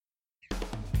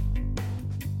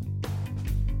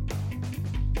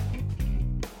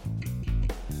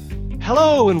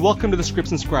Hello and welcome to the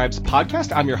Scripts and Scribes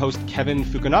podcast. I'm your host, Kevin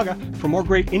Fukunaga. For more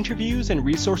great interviews and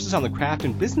resources on the craft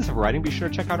and business of writing, be sure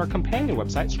to check out our companion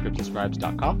website,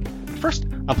 scriptsandscribes.com. First,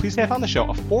 I'm pleased to have on the show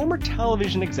a former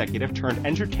television executive turned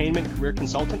entertainment career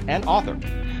consultant and author.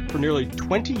 For nearly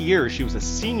 20 years, she was a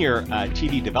senior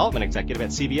TV development executive at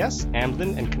CBS,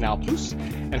 Amblin, and Canal Plus,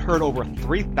 and heard over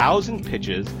 3,000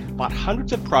 pitches, bought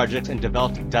hundreds of projects, and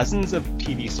developed dozens of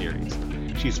TV series.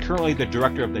 She's currently the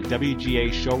director of the WGA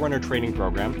Showrunner Training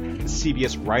Program, the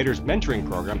CBS Writers Mentoring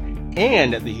Program,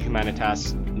 and the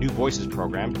Humanitas New Voices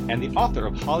Program, and the author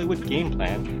of Hollywood Game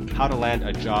Plan, How to Land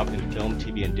a Job in Film,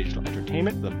 TV, and Digital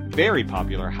Entertainment, the very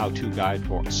popular how-to guide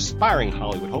for aspiring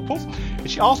Hollywood hopefuls. And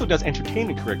she also does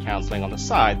entertainment career counseling on the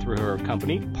side through her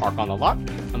company, Park on the Lot.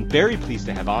 I'm very pleased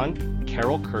to have on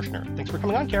Carole Kirschner. Thanks for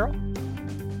coming on, Carole.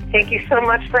 Thank you so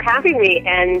much for having me,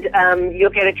 and you'll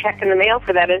get a check in the mail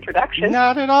for that introduction.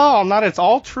 Not at all. Not. It's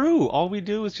all true. All we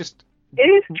do is just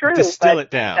distill it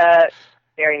down.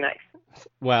 Very nice.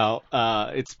 Well,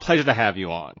 it's a pleasure to have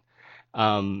you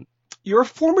on. You're a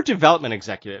former development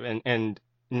executive, and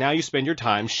now you spend your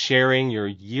time sharing your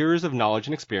years of knowledge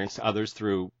and experience to others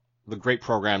through the great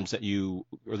programs that you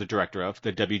are the director of,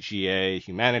 the WGA,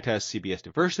 Humanitas, CBS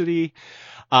Diversity,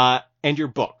 and your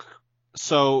book.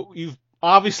 So you've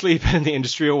obviously been in the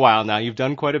industry a while now. You've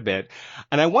done quite a bit.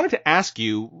 And I wanted to ask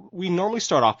you, we normally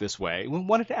start off this way. We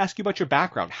wanted to ask you about your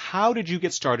background. How did you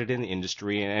get started in the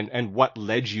industry, and what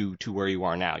led you to where you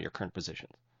are now, your current position?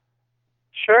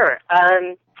 Sure.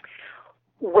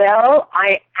 Well,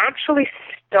 I actually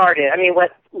started, what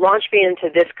launched me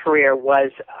into this career was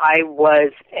I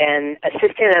was an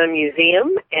assistant at a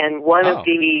museum, and one of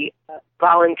the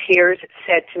volunteers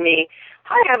said to me,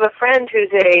 "I have a friend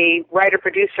who's a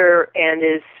writer-producer and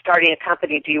is starting a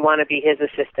company. Do you want to be his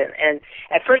assistant?" And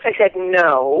at first I said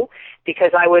no,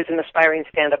 because I was an aspiring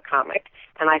stand-up comic.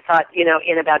 And I thought,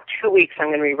 in about 2 weeks I'm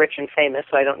going to be rich and famous,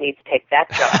 so I don't need to take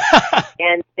that job.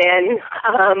 And then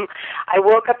I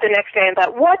woke up the next day and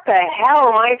thought, what the hell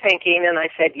am I thinking? And I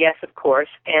said, yes, of course.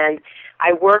 And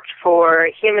I worked for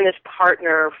him and his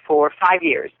partner for 5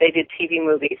 years. They did TV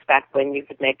movies back when you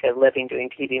could make a living doing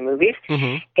TV movies.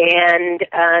 Mm-hmm. And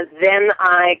then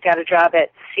I got a job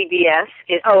at CBS.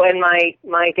 And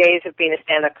my days of being a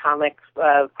stand-up comic,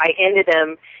 I ended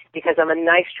them because I'm a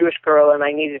nice Jewish girl and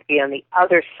I needed to be on the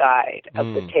other side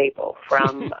of the table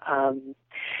from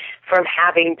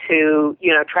having to,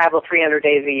 travel 300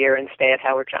 days a year and stay at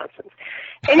Howard Johnson's.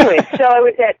 Anyway, so I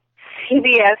was at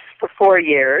CBS for 4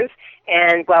 years,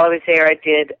 and while I was there I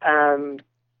did,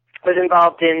 was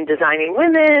involved in Designing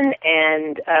Women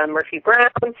and Murphy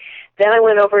Brown. Then I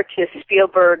went over to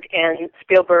Spielberg and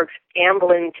Spielberg's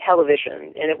Amblin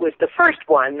Television, and it was the first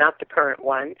one, not the current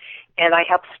one, and I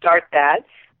helped start that.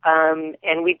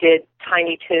 And we did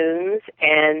Tiny Toons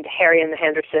and Harry and the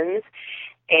Hendersons.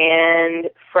 And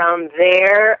from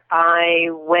there, I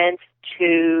went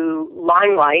to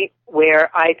Limelight, where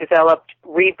I developed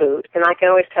Reboot. And I can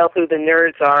always tell who the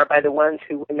nerds are by the ones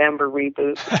who remember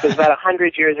Reboot, which was about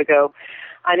 100 years ago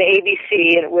on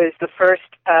ABC. And it was the first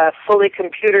fully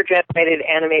computer-generated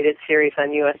animated series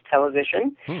on U.S.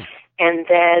 television. And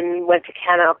then went to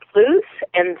Canal Plus,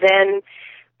 and then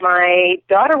my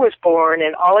daughter was born,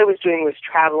 and all I was doing was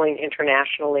traveling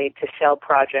internationally to sell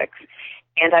projects.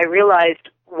 And I realized,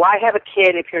 why have a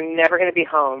kid if you're never going to be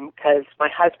home? Because my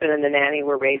husband and the nanny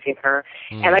were raising her.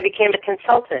 And I became a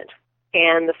consultant.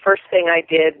 And the first thing I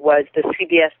did was the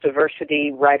CBS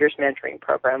Diversity Writers Mentoring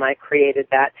Program. I created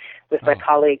that with my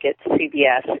colleague at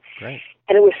CBS. Great.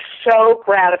 And it was so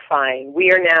gratifying.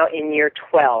 We are now in year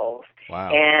 12. Wow.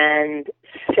 And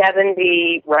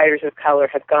 70 writers of color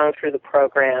have gone through the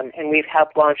program, and we've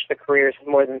helped launch the careers of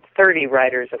more than 30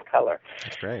 writers of color.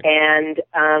 That's great. And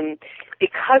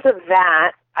because of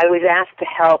that, I was asked to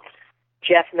help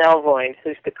Jeff Melvoin,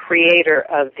 who's the creator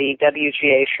of the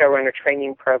WGA Showrunner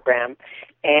Training Program,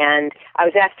 and I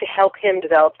was asked to help him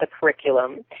develop the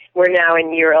curriculum. We're now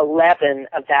in year 11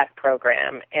 of that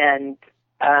program, and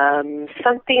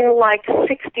something like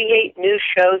 68 new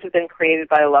shows have been created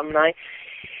by alumni.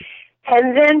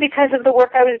 And then because of the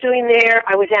work I was doing there,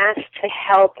 I was asked to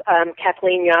help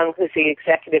Kathleen Young, who's the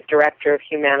executive director of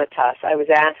Humanitas. I was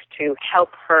asked to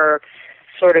help her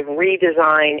sort of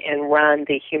redesign and run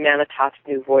the Humanitas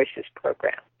New Voices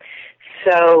program.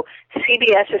 So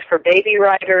CBS is for baby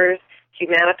writers,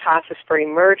 Humanitas is for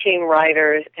emerging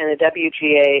writers, and the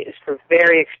WGA is for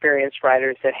very experienced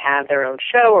writers that have their own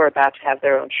show or about to have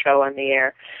their own show on the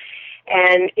air.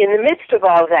 And in the midst of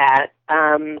all that,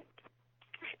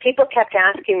 people kept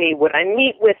asking me, would I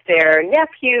meet with their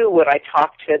nephew? Would I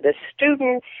talk to the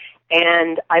student?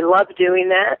 And I love doing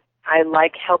that. I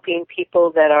like helping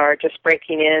people that are just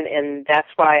breaking in, and that's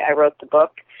why I wrote the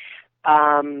book.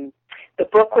 The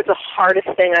book was the hardest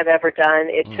thing I've ever done.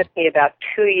 It took me about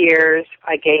 2 years.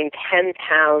 I gained 10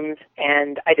 pounds,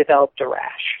 and I developed a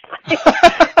rash.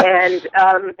 And,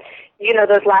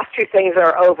 those last two things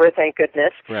are over, thank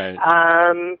goodness. Right.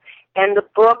 And the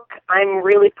book, I'm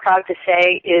really proud to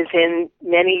say, is in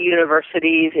many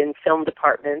universities, in film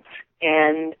departments.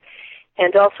 And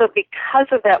also because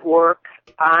of that work,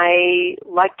 I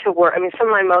like to work. I mean, some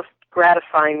of my most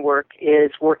gratifying work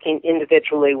is working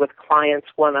individually with clients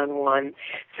one-on-one.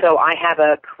 So I have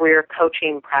a career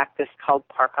coaching practice called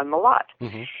Park on the Lot.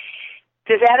 Mm-hmm.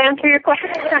 Does that answer your question?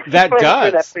 That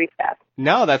does. That's pretty fast.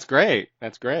 No, that's great.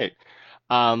 That's great.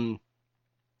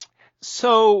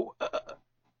 So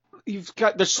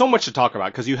there's so much to talk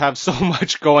about because you have so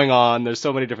much going on. There's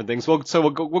so many different things. We'll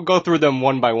go through them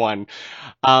one by one.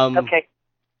 Okay.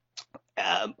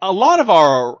 A lot of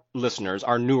our listeners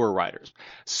are newer writers,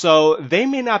 so they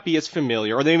may not be as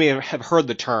familiar, or they may have heard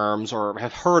the terms or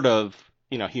have heard of,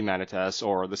 Humanitas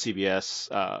or the CBS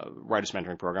Writers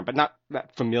Mentoring Program, but not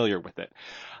that familiar with it.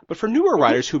 But for newer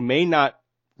writers who may not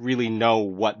really know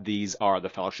what these are, the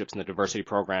fellowships and the diversity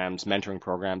programs, mentoring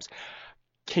programs,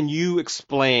 can you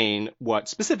explain what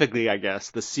specifically, I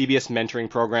guess, the CBS Mentoring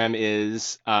Program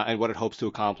is and what it hopes to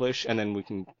accomplish? And then we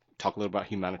can talk a little about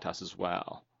Humanitas as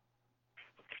well.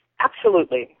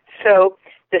 Absolutely. So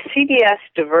the CBS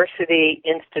Diversity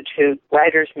Institute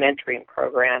Writers Mentoring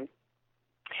Program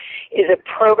is a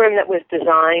program that was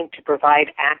designed to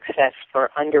provide access for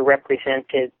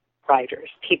underrepresented writers,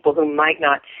 people who might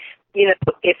not,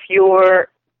 if you're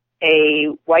a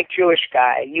white Jewish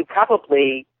guy, you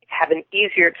probably have an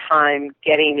easier time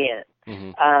getting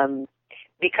in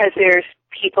because there's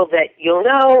people that you'll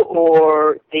know,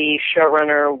 or the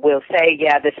showrunner will say,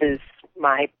 yeah, this is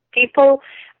my people.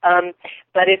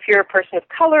 But if you're a person of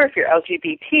color, if you're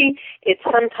LGBT, it's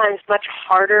sometimes much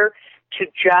harder to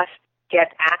just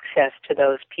get access to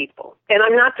those people. And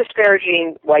I'm not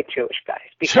disparaging white Jewish guys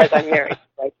because I'm married to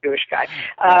a white Jewish guy.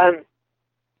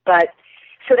 But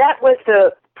so that was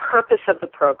the purpose of the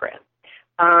program.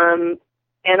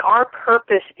 And our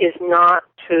purpose is not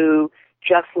to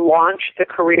just launch the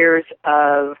careers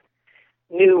of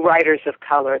new writers of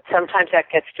color. Sometimes that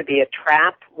gets to be a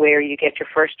trap where you get your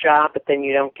first job, but then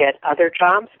you don't get other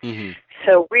jobs. Mm-hmm.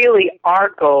 So really our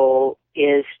goal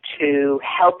is to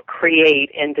help create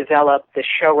and develop the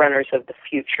showrunners of the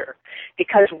future.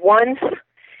 Because once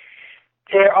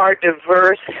there are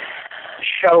diverse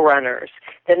showrunners,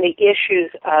 then the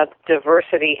issues of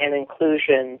diversity and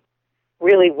inclusion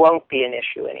really won't be an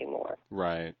issue anymore.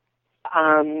 Right.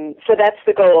 So that's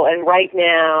the goal. And right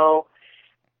now,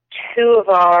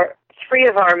 three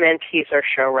of our mentees are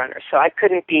showrunners, so I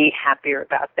couldn't be happier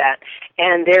about that.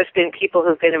 And there's been people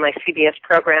who've been in my CBS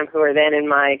program who are then in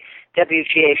my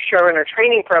WGA showrunner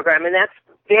training program, and that's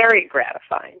very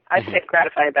gratifying. I've said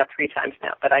gratifying about 3 times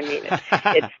now, but I mean it.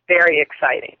 It's very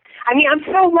exciting. I mean, I'm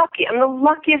so lucky. I'm the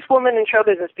luckiest woman in show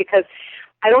business because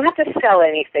I don't have to sell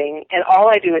anything, and all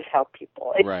I do is help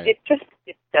people. It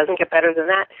doesn't get better than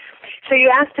that. So you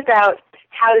asked about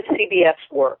how does CBS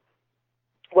work,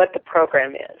 what the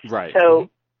program is. Right. So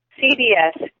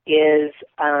CBS is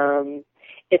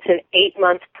it's an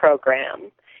 8-month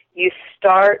program. You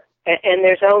start, and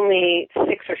there's only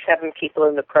 6 or 7 people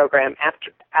in the program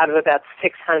out of about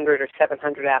 600 or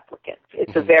 700 applicants.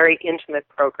 It's a very intimate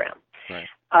program. Right.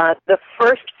 The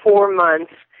first 4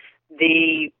 months,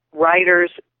 the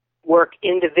writers work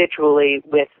individually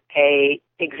with a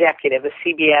executive, a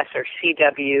CBS or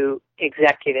CW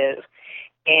executive,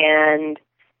 and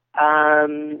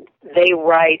they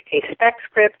write a spec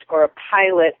script or a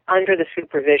pilot under the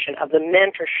supervision of the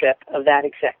mentorship of that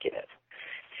executive.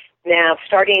 Now,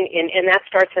 and that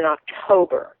starts in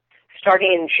October.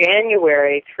 Starting in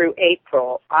January through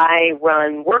April, I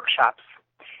run workshops,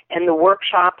 and the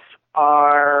workshops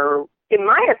are, in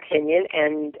my opinion,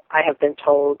 and I have been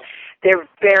told, they're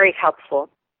very helpful.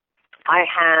 I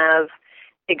have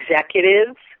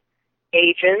executives,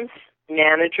 agents,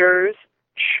 managers,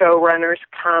 showrunners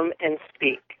come and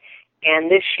speak.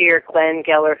 And this year, Glenn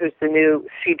Geller, who's the new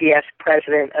CBS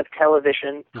president of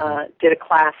television, did a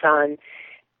class on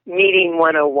Meeting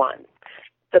 101.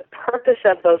 The purpose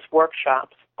of those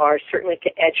workshops are certainly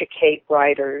to educate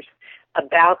writers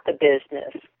about the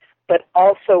business, but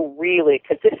also really,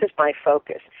 because this is my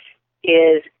focus,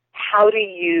 is how do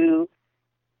you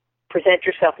present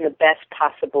yourself in the best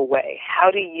possible way?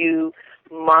 How do you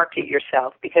market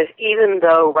yourself? Because even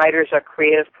though writers are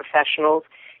creative professionals,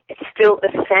 it's still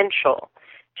essential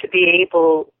to be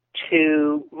able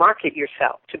to market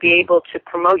yourself, to be able to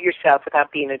promote yourself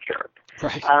without being a jerk.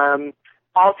 Right.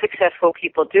 All successful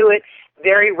people do it.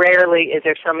 Very rarely is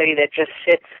there somebody that just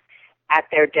sits at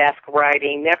their desk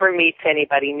writing, never meets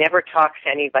anybody, never talks to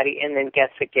anybody, and then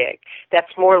gets a gig.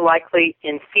 That's more likely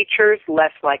in features,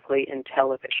 less likely in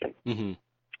television. Mm-hmm.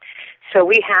 So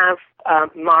we have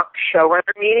mock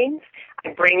showrunner meetings. I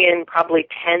bring in probably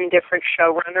 10 different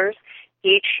showrunners.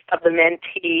 Each of the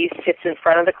mentees sits in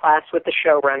front of the class with the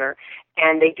showrunner,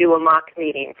 and they do a mock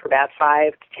meeting for about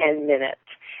 5 to 10 minutes.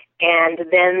 And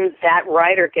then that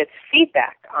writer gets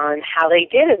feedback on how they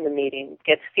did in the meeting,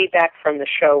 gets feedback from the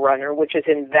showrunner, which is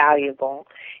invaluable,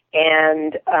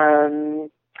 and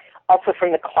also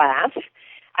from the class.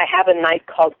 I have a night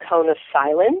called Cone of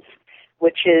Silence,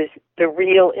 which is the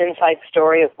real inside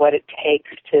story of what it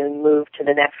takes to move to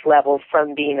the next level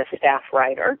from being a staff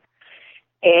writer.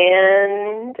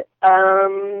 And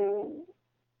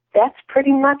that's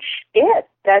pretty much it.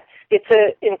 It's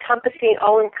a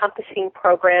all-encompassing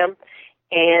program,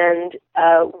 and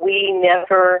we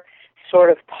never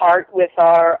sort of part with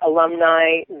our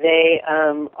alumni. They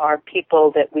are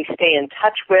people that we stay in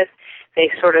touch with. They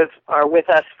sort of are with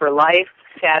us for life,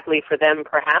 sadly for them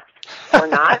perhaps, or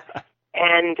not.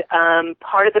 And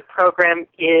part of the program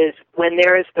is when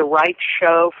there is the right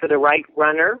show for the right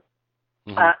runner,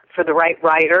 for the right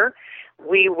writer,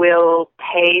 we will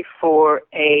pay for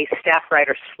a staff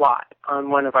writer slot on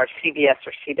one of our CBS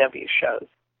or CW shows.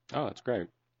 Oh, that's great.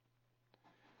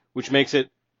 Which makes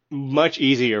it much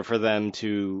easier for them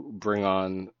to bring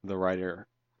on the writer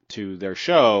to their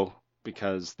show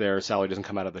because their salary doesn't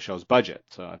come out of the show's budget.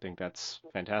 So I think that's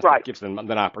fantastic. Right. It gives them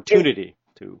an opportunity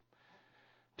to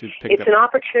pick It's an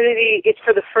opportunity. It's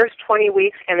for the first 20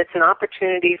 weeks, and it's an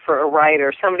opportunity for a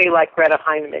writer, somebody like Greta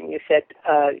Heinemann. You said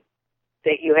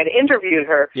that you had interviewed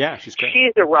her. Yeah, she's great.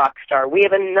 She's a rock star. We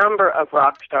have a number of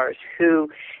rock stars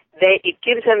who it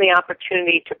gives them the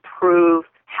opportunity to prove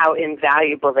how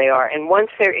invaluable they are. And once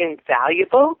they're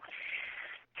invaluable,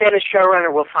 then a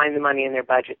showrunner will find the money in their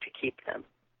budget to keep them.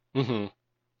 Mm-hmm.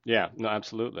 Yeah, no,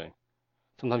 absolutely.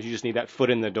 Sometimes you just need that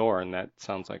foot in the door, and that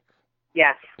sounds like...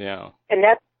 Yes. Yeah. And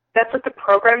that's what the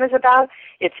program is about.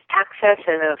 It's access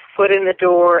and a foot in the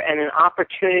door and an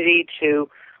opportunity to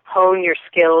hone your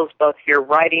skills, both your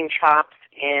writing chops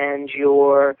and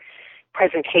your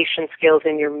presentation skills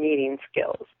and your meeting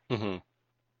skills. Mm-hmm.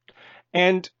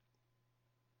 And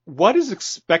what is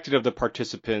expected of the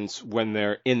participants when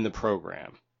they're in the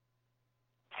program?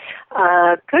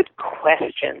 Good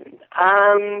question.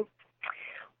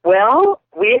 Well,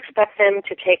 we expect them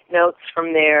to take notes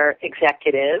from their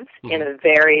executives in a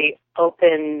very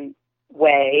open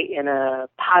way, in a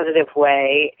positive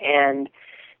way, and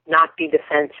not be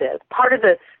defensive. Part of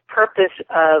the purpose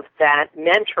of that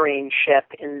mentoringship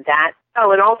in that,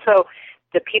 and also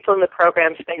the people in the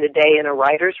program spend a day in a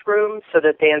writer's room so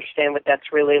that they understand what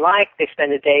that's really like. They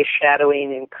spend a day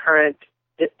shadowing in current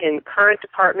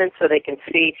departments so they can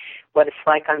see what it's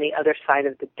like on the other side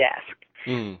of the desk.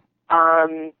 Mm.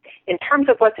 In terms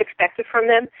of what's expected from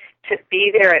them, to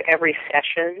be there at every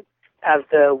session of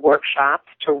the workshops,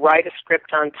 to write a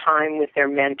script on time with their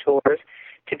mentors,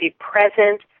 to be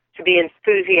present, to be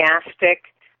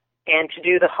enthusiastic, and to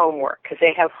do the homework, because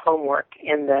they have homework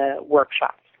in the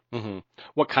workshops. Mm-hmm.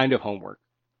 What kind of homework?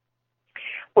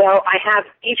 Well, I have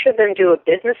each of them do a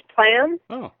business plan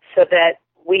so that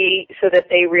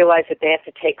they realize that they have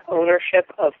to take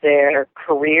ownership of their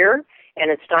career,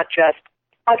 and it's not just,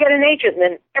 I'll get an agent and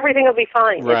then everything will be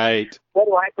fine. Right. It's, what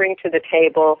do I bring to the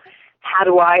table? How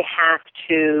do I have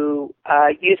to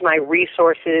use my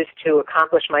resources to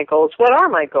accomplish my goals? What are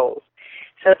my goals?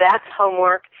 So that's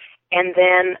homework. And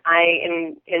then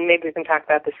and maybe we can talk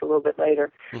about this a little bit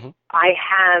later, I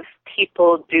have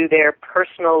people do their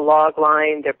personal log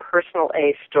line, their personal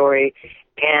A story,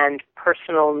 and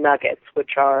personal nuggets,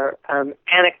 which are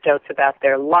anecdotes about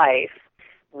their life,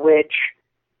 which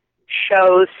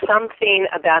shows something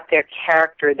about their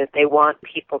character that they want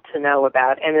people to know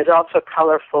about, and is also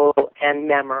colorful and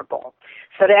memorable.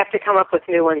 So they have to come up with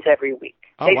new ones every week.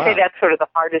 They say that's sort of the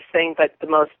hardest thing, but the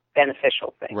most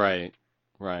beneficial thing. Right.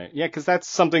 Right. Yeah, because that's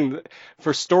something that,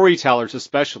 for storytellers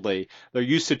especially, they're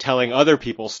used to telling other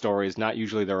people's stories, not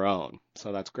usually their own.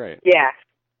 So that's great. Yes.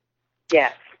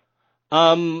 Yes.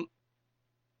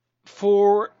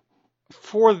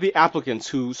 For the applicants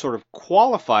who sort of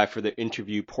qualify for the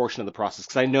interview portion of the process,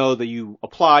 because I know that you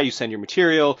apply, you send your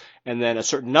material, and then a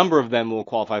certain number of them will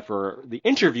qualify for the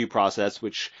interview process,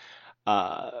 which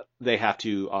they have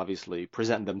to obviously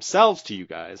present themselves to you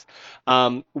guys.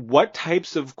 What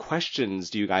types of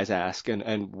questions do you guys ask,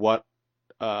 and what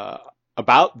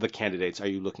about the candidates are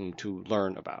you looking to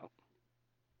learn about?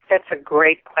 That's a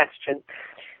great question.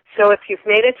 So if you've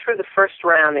made it through the first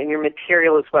round and your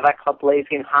material is what I call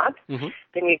blazing hot, Mm-hmm.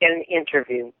 then you get an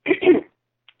interview.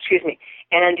 Excuse me.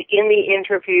 And in the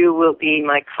interview will be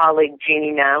my colleague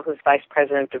Jeannie Now, who's Vice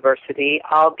President of Diversity.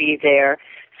 I'll be there.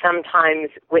 Sometimes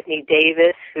Whitney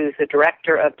Davis, who's the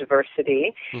Director of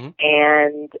Diversity, Mm-hmm.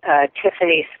 and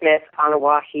Tiffany Smith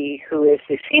Anawahi, who is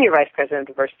the Senior Vice President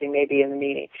of Diversity, may be in the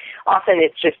meeting. Often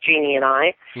it's just Jeannie and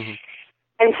I. Mm-hmm.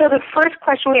 And so the first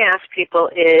question we ask people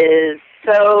is,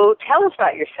 so tell us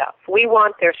about yourself. We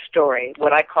want their story,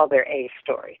 what I call their A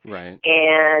story. Right.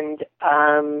 And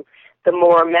the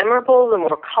more memorable, the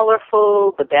more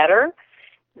colorful, the better.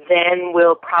 Then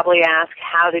we'll probably ask,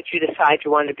 how did you decide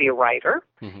you wanted to be a writer?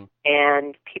 Mm-hmm.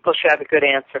 And people should have a good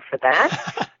answer for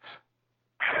that.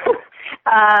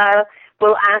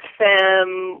 We'll ask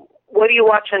them, what do you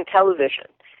watch on television?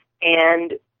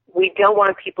 And we don't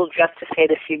want people just to say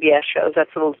the CBS shows.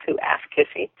 That's a little too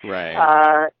ass-kissy.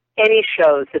 Right. Any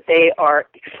shows that they are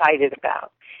excited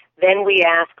about. Then we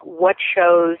ask, what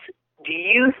shows do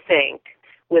you think,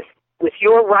 with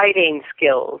your writing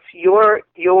skills, the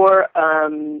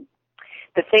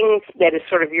things that is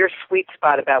sort of your sweet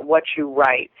spot about what you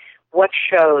write, what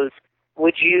shows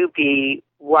would you be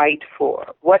right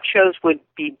for? What shows would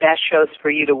be best shows for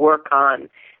you to work on,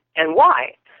 and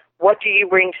why? What do you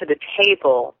bring to the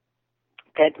table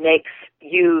that makes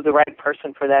you the right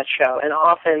person for that show? And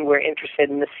often we're interested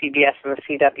in the CBS and the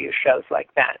CW shows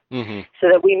like that, Mm-hmm. so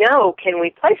that we know, can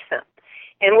we place them?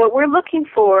 And what we're looking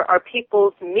for are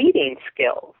people's meeting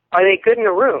skills. Are they good in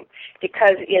a room?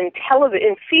 Because in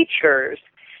features,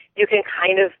 you can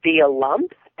kind of be a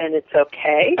lump, and it's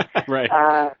okay. Right.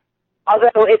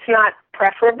 Although it's not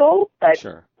preferable, but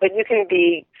Sure. but you can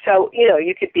be, so,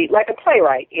 you could be like a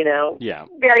playwright, Yeah.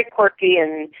 very quirky.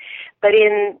 But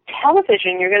in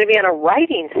television, you're going to be on a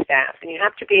writing staff, and you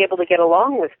have to be able to get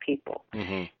along with people.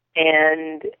 Mm-hmm.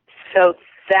 And so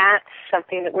that's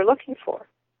something that we're looking for.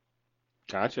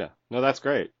 Gotcha. No, that's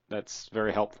great. That's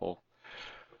very helpful.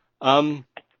 Let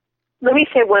me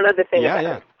say one other thing. Yeah, about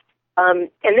yeah. it.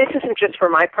 And this isn't just for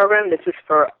my program, this is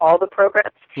for all the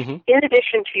programs. Mm-hmm. In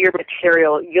addition to your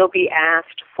material, you'll be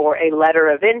asked for a letter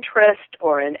of interest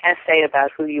or an essay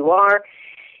about who you are.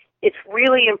 It's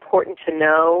really important to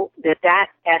know that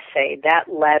essay, that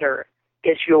letter,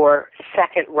 is your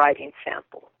second writing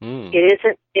sample. Mm.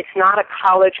 It's not a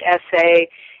college essay,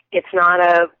 it's not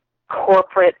a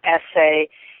corporate essay.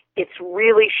 It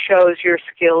really shows your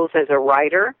skills as a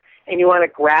writer, and you want to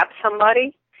grab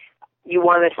somebody. You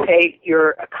want to say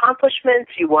your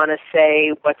accomplishments. You want to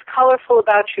say what's colorful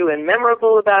about you and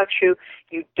memorable about you.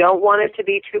 You don't want it to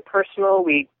be too personal.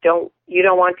 You don't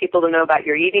want people to know about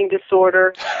your eating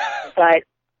disorder, but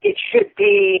it should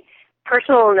be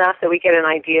personal enough that we get an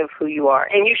idea of who you are.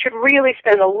 And you should really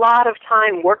spend a lot of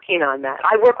time working on that.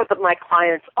 I work with my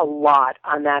clients a lot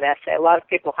on that essay. A lot of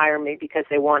people hire me because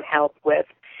they want help with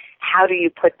how do you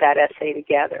put that essay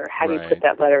together? How do you put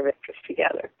that letter of interest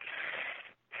together?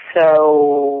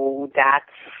 So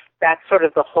that's sort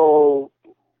of the whole,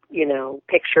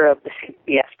 picture of the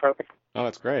CBS program. Oh,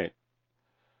 that's great.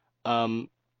 And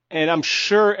I'm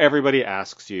sure everybody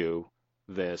asks you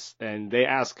this, and they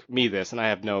ask me this, and I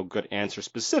have no good answer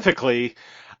specifically.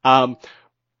 And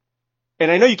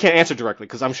I know you can't answer directly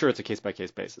because I'm sure it's a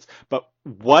case-by-case basis. But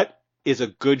what is a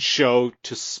good show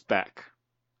to spec?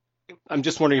 I'm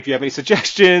just wondering if you have any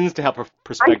suggestions to help a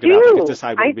perspective applicants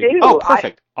decide what I would be. do. Oh,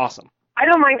 perfect. Awesome. I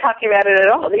don't mind talking about it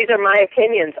at all. These are my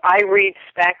opinions. I read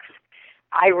specs.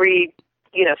 I read,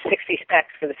 60 specs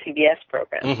for the CBS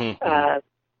program. Mm-hmm.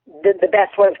 The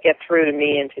best ones get through to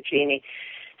me and to Jeannie.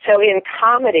 So in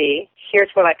comedy, here's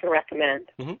what I can recommend.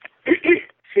 Mm-hmm.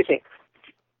 Excuse me.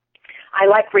 I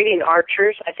like reading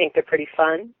Archers. I think they're pretty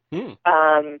fun. Mm.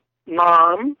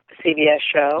 Mom, the CBS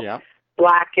show. Yeah.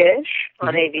 Blackish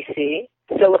on ABC.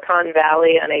 Silicon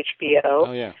Valley on HBO.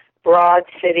 Oh, yeah. Broad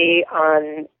City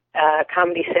on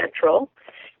Comedy Central.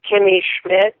 Kimmy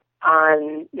Schmidt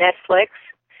on Netflix.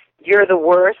 You're the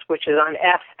Worst, which is on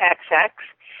FXX.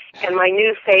 And my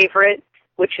new favorite,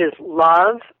 which is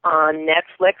Love on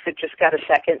Netflix. It just got a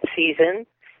second season.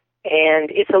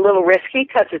 And it's a little risky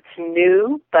because it's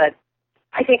new, but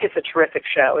I think it's a terrific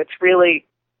show. It's really,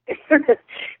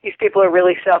 these people are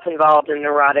really self-involved and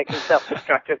neurotic and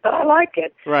self-destructive, but I like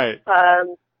it. Right.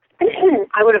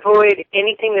 I would avoid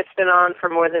anything that's been on for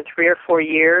more than 3 or 4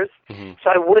 years, so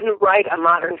I wouldn't write a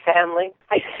Modern Family.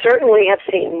 I certainly have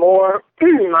seen more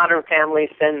Modern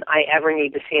Families than I ever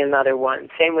need to see another one.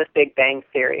 Same with Big Bang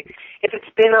Theory. If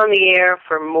it's been on the air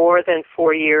for more than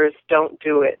 4 years, don't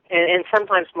do it, and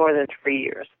sometimes more than 3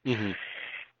 years. Mm-hmm.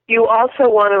 You also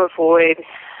want to avoid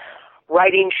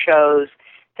writing shows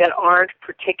that aren't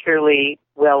particularly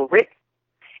well written.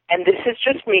 And this is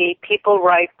just me. People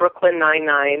write Brooklyn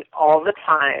Nine-Nine all the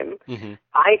time. Mm-hmm.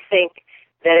 I think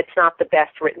that it's not the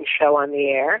best written show on the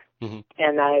air,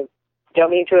 and I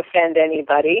don't mean to offend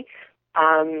anybody.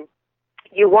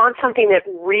 You want something that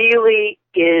really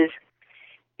is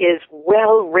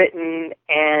well written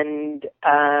and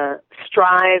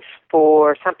strives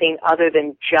for something other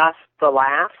than just the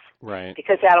laughs, right?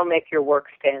 Because that'll make your work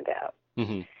stand out.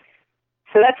 Mm-hmm.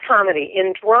 So that's comedy.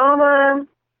 In drama,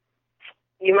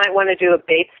 you might want to do a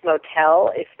Bates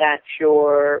Motel if that's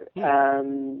your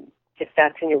if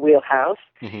that's in your wheelhouse.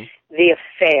 Mm-hmm. The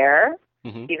Affair,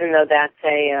 mm-hmm. even though that's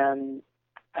a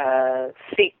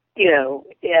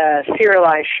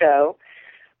serialized show.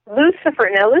 Lucifer.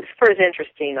 Now, Lucifer is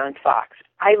interesting on Fox.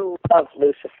 I love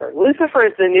Lucifer. Lucifer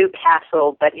is the new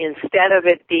Castle, but instead of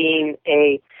it being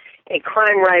a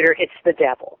crime writer, it's the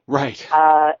devil. Right.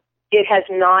 It has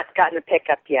not gotten a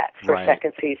pickup yet for a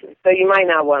second season, so you might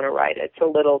not want to write it. It's a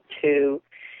little too.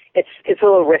 It's a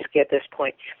little risky at this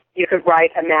point. You could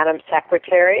write a Madam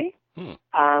Secretary.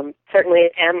 Certainly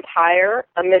an Empire,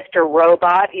 a Mr.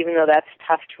 Robot, even though that's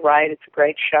tough to write. It's a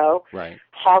great show. Right.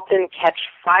 Halt and Catch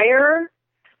Fire.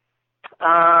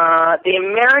 The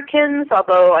Americans,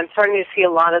 although I'm starting to see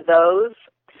a lot of those,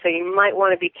 so you might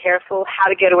want to be careful. How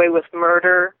to Get Away with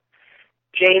Murder.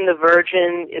 Jane the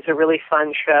Virgin is a really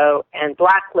fun show. And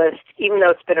Blacklist, even though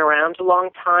it's been around a long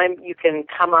time, if you can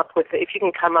come up with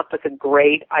a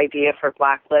great idea for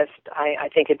Blacklist, I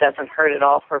think it doesn't hurt at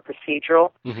all for a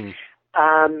procedural. Mm-hmm.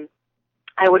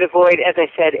 I would avoid, as I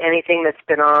said, anything that's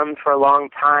been on for a long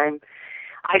time.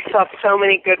 I saw so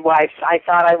many Good Wives. I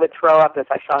thought I would throw up if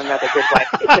I saw another Good Wife.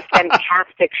 It's a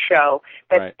fantastic show,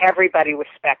 but everybody was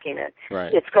specking it.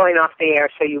 Right. It's going off the air,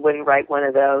 so you wouldn't write one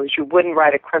of those. You wouldn't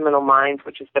write a Criminal Minds,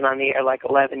 which has been on the air like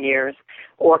 11 years,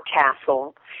 or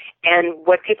Castle. And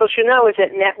what people should know is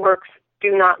that networks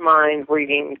do not mind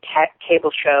reading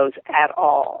cable shows at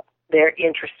all. They're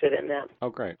interested in them. Oh,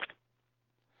 great.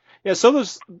 Yeah, so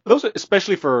those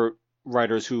especially for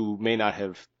writers who may not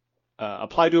have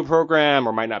applied to a program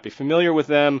or might not be familiar with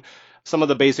them, some of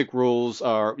the basic rules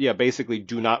are, basically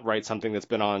do not write something that's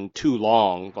been on too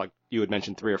long, like you had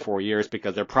mentioned 3 or 4 years,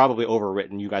 because they're probably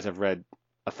overwritten. You guys have read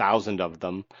 1,000 of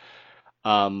them.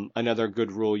 Another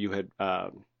good rule you had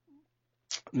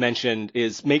mentioned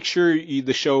is make sure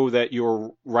the show that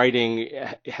you're writing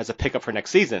has a pickup for next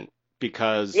season,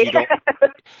 because you don't.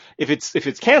 If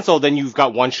it's canceled, then you've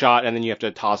got one shot, and then you have to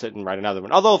toss it and write another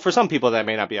one. Although for some people that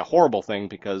may not be a horrible thing,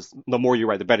 because the more you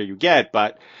write, the better you get.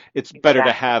 But it's better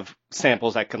to have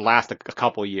samples that can last a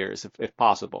couple of years, if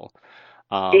possible.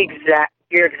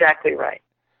 You're exactly right.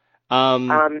 Go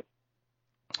on.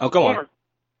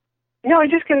 No, I'm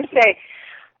just going to say,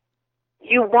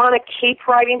 you want to keep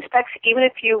writing specs, even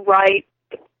if you write.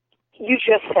 You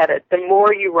just said it. The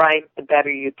more you write, the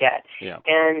better you get. Yeah.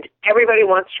 And everybody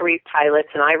wants to read pilots,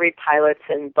 and I read pilots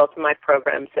in both of my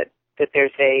programs that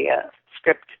there's a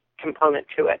script component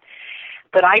to it.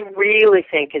 But I really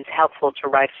think it's helpful to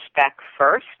write spec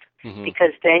first,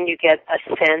 because then you get a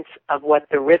sense of what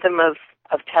the rhythm of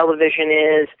television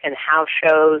is and how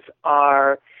shows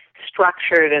are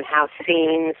structured and how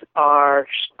scenes are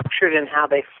structured and how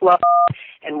they flow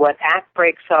and what act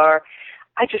breaks are.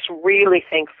 I just really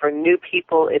think for new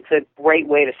people, it's a great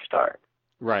way to start.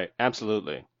 Right,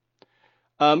 absolutely.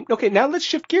 Okay, now let's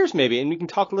shift gears maybe, and we can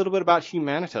talk a little bit about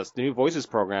Humanitas, the new Voices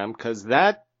program, because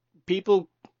that people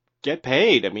get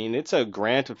paid. I mean, it's a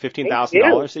grant of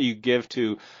 $15,000 that you give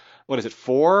to,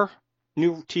 4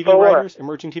 new TV writers,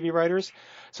 emerging TV writers.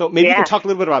 So maybe you can talk a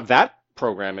little bit about that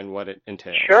program and what it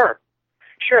entails. Sure.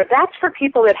 That's for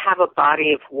people that have a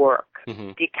body of work,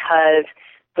 because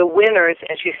the winners,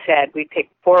 as you said, we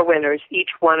picked 4 winners. Each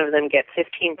one of them gets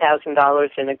 $15,000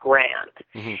 in a grant.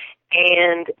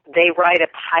 And they write a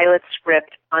pilot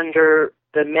script under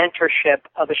the mentorship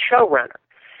of a showrunner.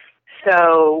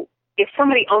 So if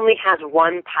somebody only has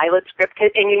one pilot script,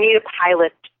 and you need a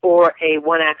pilot or a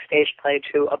one-act stage play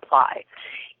to apply,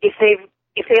 if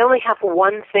they only have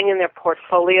one thing in their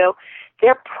portfolio,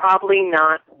 they're probably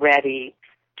not ready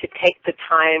to take the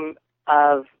time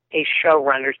of a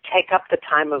showrunner, take up the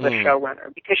time of a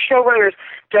showrunner, because showrunners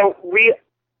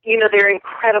they're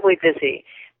incredibly busy.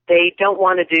 They don't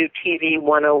want to do TV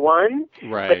 101,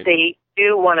 but they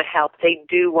do want to help. They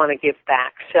do want to give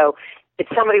back. So it's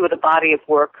somebody with a body of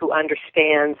work who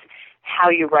understands how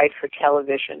you write for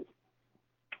television.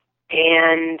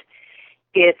 And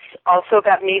it's also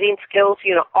about meeting skills.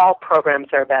 All programs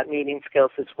are about meeting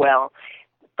skills as well.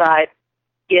 But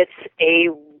it's a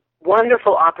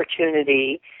wonderful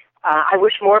opportunity. I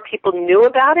wish more people knew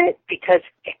about it, because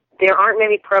there aren't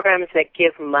many programs that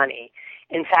give money.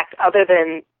 In fact, other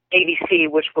than ABC,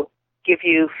 which will give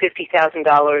you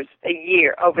 $50,000 a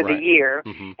year over the year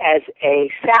as a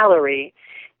salary,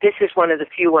 this is one of the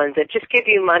few ones that just give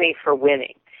you money for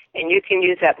winning. And you can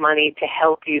use that money to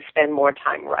help you spend more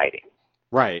time writing.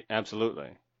 Right, absolutely.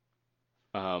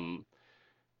 And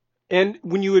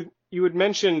when you had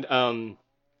mentioned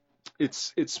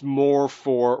it's more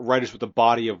for writers with a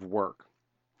body of work.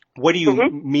 What do you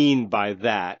mean by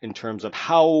that in terms of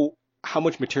how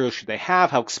much material should they have,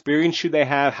 how experienced should they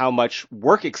have, how much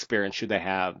work experience should they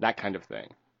have, that kind of thing?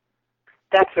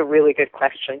 That's a really good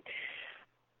question.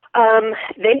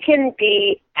 They can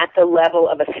be at the level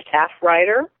of a staff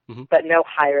writer, but no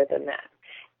higher than that.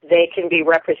 They can be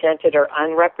represented or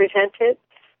unrepresented.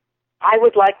 I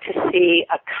would like to see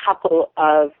a couple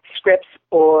of scripts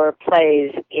or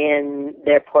plays in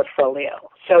their portfolio.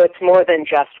 So it's more than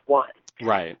just one.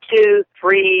 Right. 2,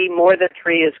 3, more than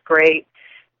 3 is great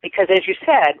because, as you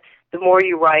said, the more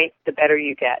you write, the better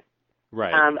you get.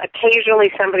 Right.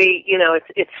 Occasionally somebody,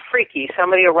 it's freaky.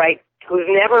 Somebody will write who's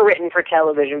never written for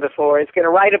television before is going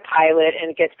to write a pilot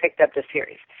and it gets picked up to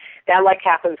series. That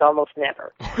happens almost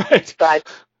never. Right. But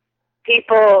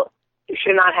people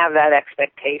should not have that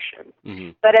expectation.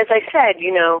 But as I said,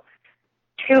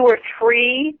 2 or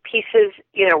 3 pieces,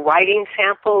 writing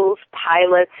samples,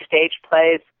 pilots, stage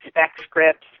plays, spec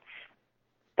scripts,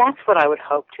 that's what I would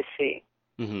hope to see.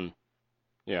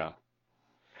 Yeah.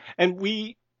 And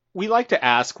we like to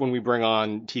ask when we bring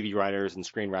on TV writers and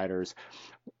screenwriters,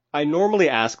 I normally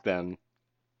ask them,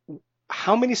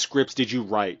 how many scripts did you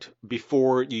write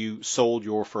before you sold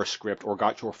your first script or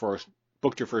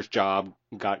booked your first job,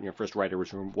 got in your first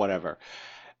writer's room, whatever?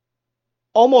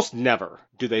 Almost never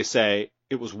do they say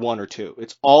it was 1 or 2.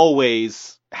 It's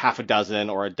always half a dozen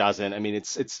or a dozen. I mean,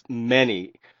 it's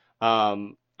many. I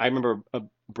remember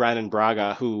Brandon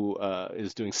Braga, who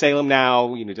is doing Salem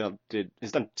now,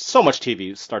 has done so much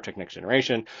TV, Star Trek Next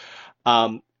Generation.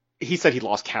 He said he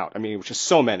lost count. I mean, which is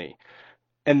so many.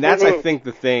 And that's, I think,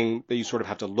 the thing that you sort of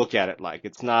have to look at it like.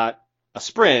 It's not a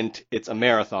sprint, it's a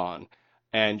marathon.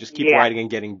 And just keep writing and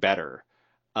getting better.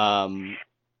 Go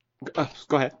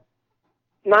ahead.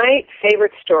 My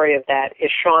favorite story of that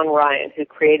is Sean Ryan, who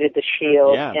created The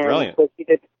Shield and brilliant. was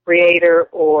either the creator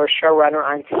or showrunner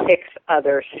on 6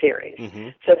 other series.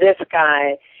 So this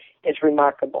guy is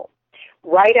remarkable.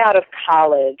 Right out of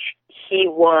college, he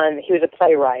won. He was a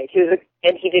playwright.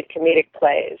 And he did comedic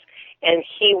plays, and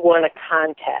he won a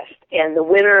contest. And the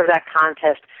winner of that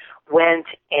contest went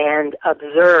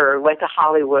to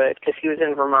Hollywood, because he was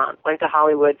in Vermont, went to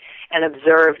Hollywood and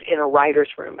observed in a writer's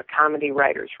room, a comedy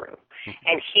writer's room.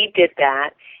 And he did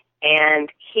that,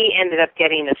 and he ended up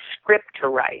getting a script to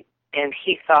write. And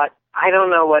he thought, I don't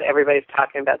know what everybody's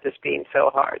talking about this being so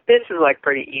hard. This is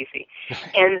pretty easy.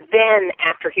 And then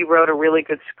after he wrote a really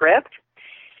good script,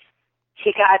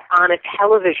 he got on a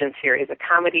television series, a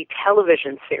comedy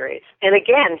television series. And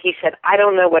again, he said, I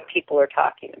don't know what people are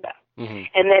talking about.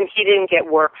 And then he didn't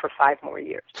get work for 5 more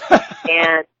years.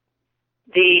 And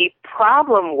the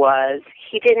problem was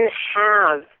he didn't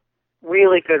have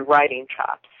really good writing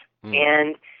chops.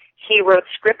 And he wrote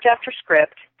script after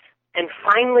script. And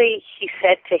finally, he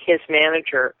said to his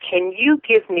manager, can you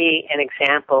give me an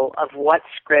example of what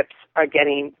scripts are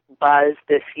getting buzz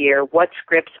this year? What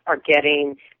scripts are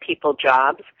getting people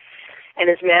jobs? And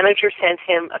his manager sent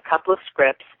him a couple of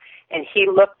scripts, and he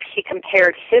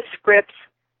compared his scripts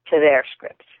to their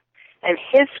scripts. And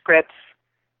his scripts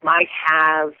might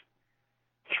have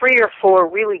 3 or 4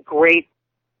 really great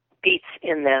beats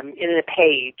in them in a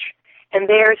page. And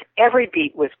theirs, every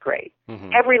beat was great.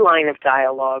 Every line of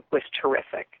dialogue was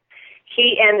terrific.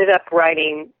 He ended up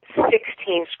writing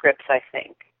 16 scripts, I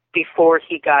think, before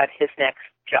he got his next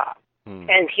job.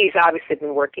 And he's obviously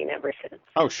been working ever since.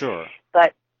 Oh, sure.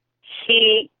 But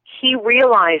he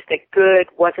realized that good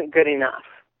wasn't good enough.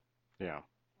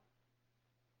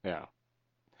 Yeah.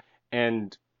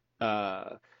 And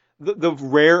the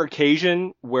rare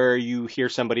occasion where you hear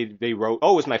somebody, they wrote,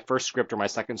 it was my first script or my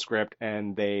second script,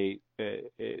 and they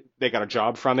got a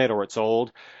job from it or it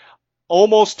sold,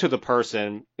 almost to the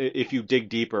person, if you dig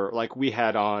deeper, like we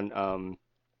had on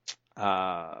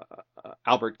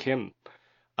Albert Kim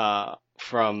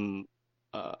from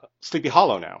Sleepy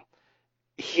Hollow now.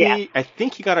 I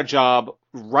think he got a job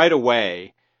right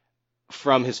away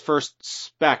from his first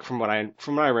spec, from what I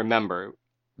remember.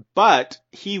 But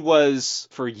he was,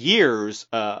 for years,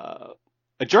 a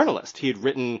journalist. He had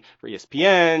written for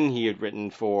ESPN. He had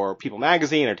written for People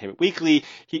Magazine, Entertainment Weekly.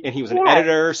 He was an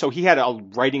editor, so he had a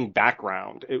writing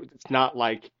background. It's not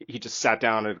like he just sat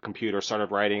down at a computer,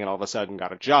 started writing, and all of a sudden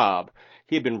got a job.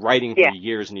 He had been writing for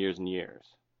years and years and years.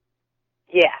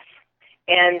 Yes.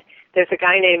 And there's a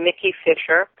guy named Mickey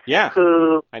Fisher. Yeah.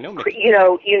 Who, I know Mickey. You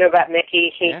know about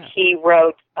Mickey. He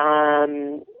wrote,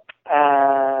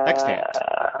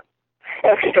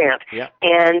 Extant. Yeah.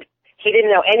 And he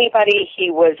didn't know anybody.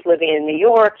 He was living in New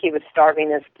York. He was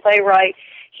starving as a playwright.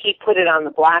 He put it on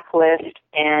the blacklist,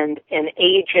 and an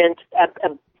agent,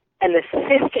 an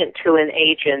assistant to an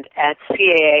agent at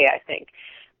CAA, I think,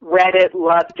 read it,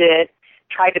 loved it,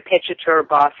 tried to pitch it to her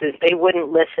bosses. They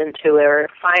wouldn't listen to her.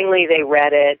 Finally, they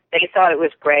read it. They thought it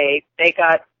was great. They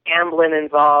got Amblin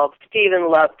involved. Stephen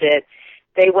loved it.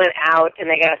 They went out, and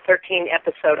they got a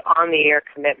 13-episode on-the-air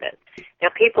commitment. Now,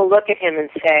 people look at him and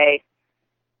say,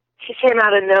 he came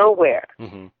out of nowhere.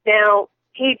 Mm-hmm. Now,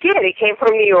 he did. He came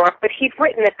from New York, but he'd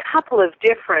written a couple of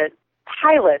different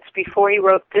pilots before he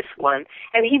wrote this one,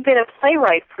 and he'd been a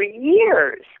playwright for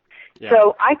years. Yeah.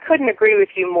 So I couldn't agree with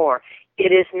you more.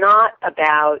 It is not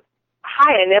about,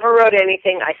 hi, I never wrote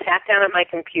anything. I sat down at my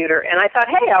computer, and I thought,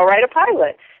 hey, I'll write a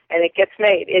pilot, and it gets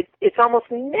made. It's almost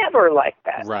never like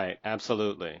that. Right,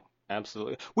 absolutely.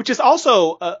 Absolutely. Which is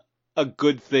also a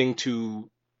good thing to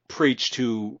preach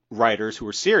to writers who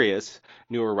are serious,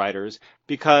 newer writers,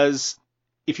 because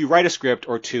if you write a script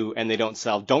or two and they don't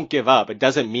sell, don't give up. It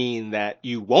doesn't mean that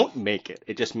you won't make it.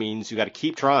 It just means you got to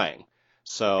keep trying.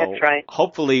 So that's right.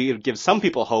 Hopefully it gives some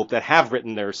people hope that have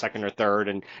written their second or third,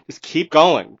 and just keep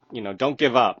going. You know, don't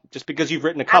give up. Just because you've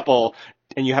written a couple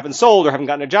and you haven't sold or haven't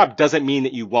gotten a job doesn't mean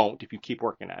that you won't if you keep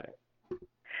working at it.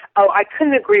 Oh, I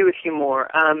couldn't agree with you more.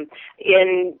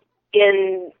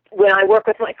 When I work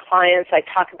with my clients, I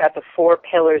talk about the 4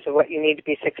 pillars of what you need to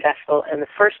be successful, and the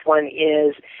first one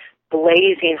is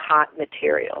blazing hot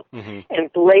material. Mm-hmm.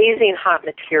 And blazing hot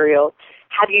material,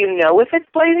 how do you know if it's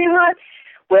blazing hot?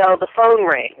 Well, the phone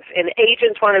rings, and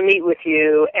agents want to meet with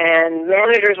you, and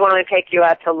managers want to take you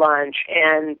out to lunch,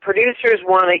 and producers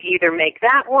want to either make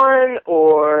that one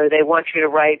or they want you to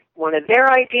write one of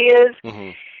their ideas.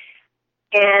 Mm-hmm.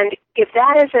 And if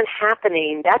that isn't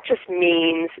happening, that just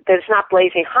means that it's not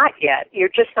blazing hot yet. You're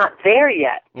just not there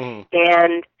yet. Mm-hmm.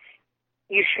 And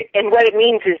and what it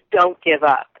means is don't give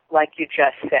up, like you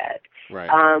just said. Right.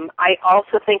 I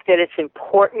also think that it's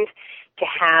important to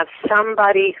have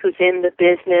somebody who's in the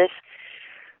business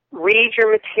read your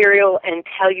material and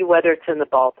tell you whether it's in the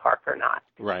ballpark or not.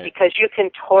 Right. Because you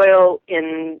can toil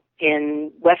in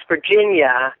West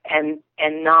Virginia and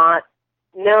not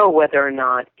know whether or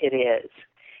not it is.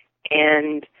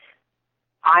 And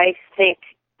I think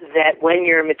that when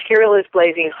your material is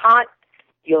blazing hot,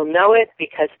 you'll know it,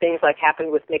 because things like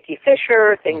happened with Mickey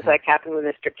Fisher, things Mm-hmm. like happened with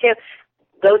Mr. Kim,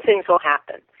 those things will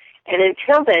happen. And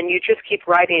until then, you just keep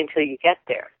writing until you get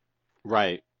there.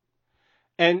 Right.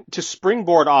 And to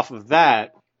springboard off of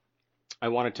that, I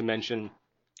wanted to mention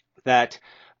that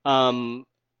some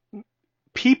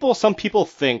people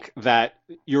think that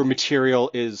your material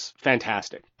is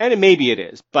fantastic, and maybe it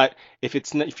is. But if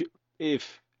it's not,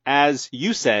 if as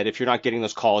you said, if you're not getting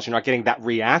those calls, you're not getting that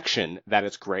reaction, that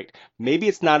it's great. Maybe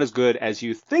it's not as good as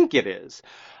you think it is.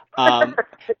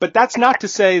 But that's not to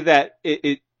say that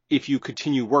if you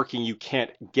continue working, you can't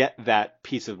get that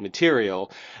piece of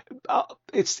material.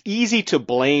 It's easy to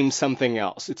blame something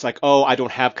else. It's like, oh, I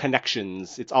don't have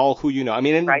connections. It's all who you know. I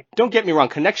mean, and right. Don't get me wrong.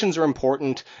 Connections are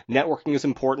important. Networking is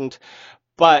important.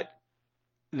 But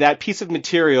that piece of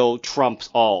material trumps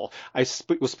all. I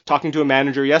was talking to a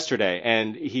manager yesterday,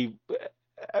 and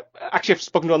actually I've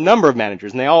spoken to a number of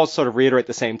managers, and they all sort of reiterate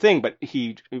the same thing, but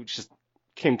it just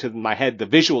came to my head, the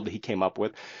visual that he came up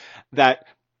with, that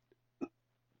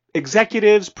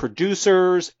executives,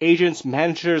 producers, agents,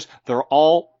 managers, they're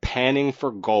all panning for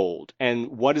gold. And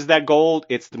what is that gold?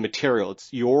 It's the material.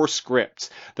 It's your scripts.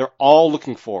 They're all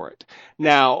looking for it.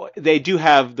 Now, they do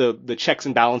have the checks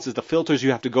and balances, the filters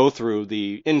you have to go through,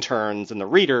 the interns and the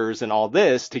readers and all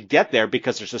this to get there,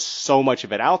 because there's just so much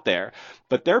of it out there.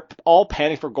 But they're all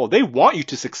panning for gold. They want you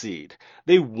to succeed.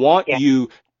 They want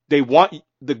they want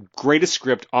the greatest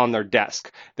script on their desk.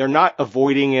 They're not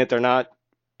avoiding it. They're not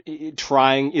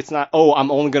trying. It's not, oh, I'm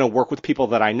only going to work with people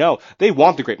that I know. They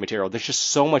want the great material. There's just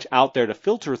so much out there to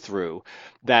filter through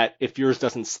that if yours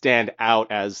doesn't stand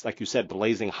out as, like you said,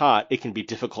 blazing hot, it can be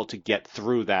difficult to get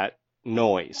through that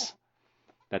noise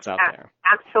that's out there.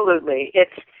 Absolutely. It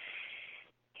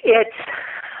can,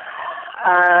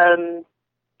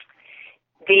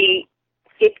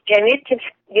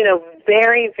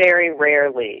 very, very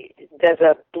rarely does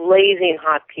a blazing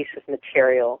hot piece of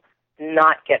material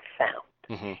not get found.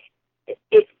 Mm-hmm.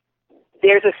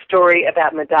 There's a story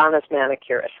about Madonna's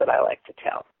manicurist that I like to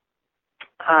tell.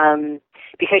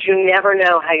 because you never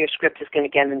know how your script is going to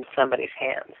get into somebody's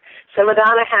hands. So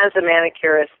Madonna has a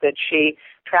manicurist that she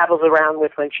travels around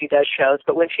with when she does shows,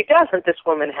 but when she doesn't, this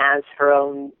woman has her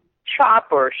own shop,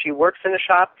 or she works in a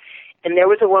shop, and there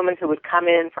was a woman who would come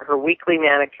in for her weekly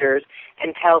manicures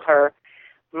and tell her,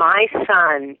 my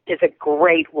son is a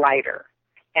great writer.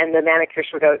 And the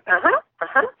manicurist would go,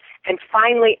 And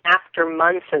finally, after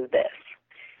months of this,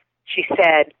 she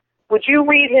said, would you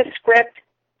read his script?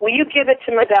 Will you give it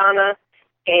to Madonna?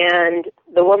 And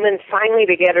the woman finally,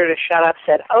 to get her to shut up,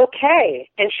 said, okay.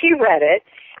 And she read it.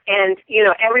 And, you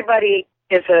know, everybody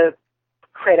is a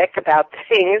critic about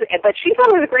things, but she thought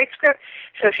it was a great script.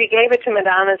 So she gave it to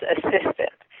Madonna's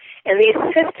assistant. And the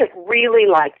assistant really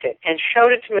liked it and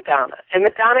showed it to Madonna. And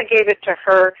Madonna gave it to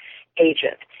her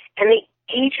agent. And the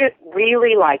agent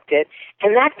really liked it.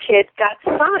 And that kid got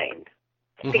signed.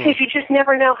 Because you just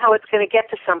never know how it's going to get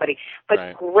to somebody.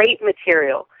 But great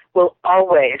material will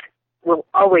always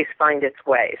find its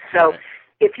way. So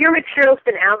if your material's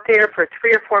been out there for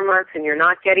 3 or 4 months and you're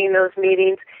not getting those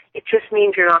meetings, it just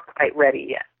means you're not quite ready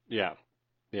yet. Yeah.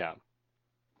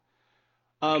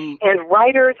 And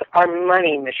writers are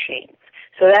money machines.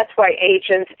 So that's why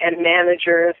agents and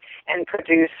managers and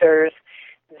producers,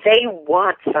 they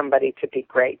want somebody to be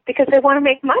great because they want to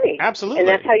make money. Absolutely. And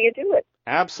that's how you do it.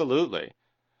 Absolutely.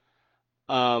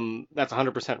 That's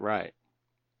 100% right.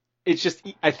 It's just,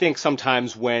 I think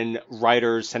sometimes when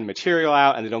writers send material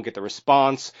out and they don't get the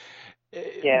response,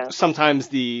 sometimes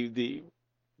the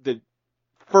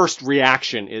first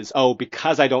reaction is, oh,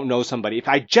 because I don't know somebody. If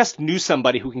I just knew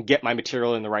somebody who can get my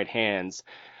material in the right hands,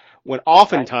 when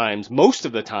oftentimes, most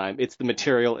of the time, it's the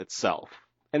material itself.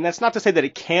 And that's not to say that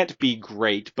it can't be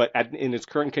great, but in its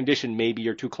current condition, maybe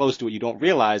you're too close to it. You don't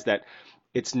realize that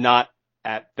it's not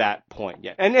at that point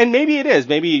yet. And maybe it is.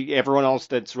 Maybe everyone else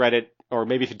that's read it, or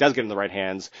maybe if it does get in the right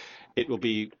hands, it will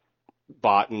be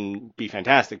bought and be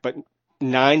fantastic. But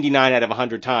 99 out of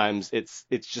 100 times, it's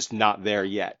just not there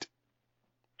yet.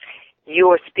 You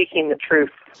are speaking the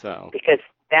truth. So, because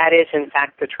that is, in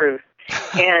fact, the truth.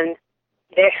 And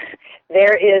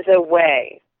there is a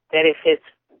way that if it's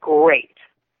great,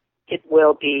 it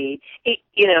will be, if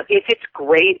it's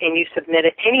great and you submit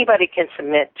it, anybody can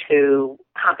submit to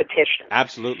competition.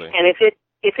 Absolutely. And if it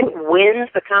wins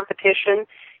the competition,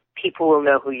 people will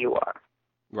know who you are.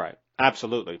 Right.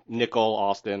 Absolutely. Nickel,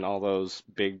 Austin, all those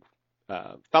big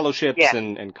fellowships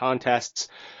and contests.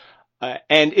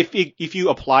 And if you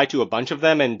apply to a bunch of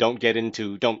them and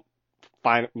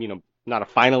not a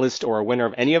finalist or a winner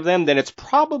of any of them, then it's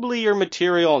probably your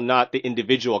material, not the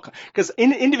individual. Because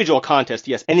in individual contests,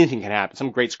 yes, anything can happen. Some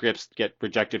great scripts get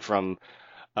rejected from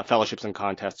fellowships and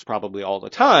contests probably all the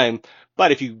time.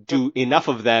 But if you do enough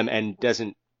of them and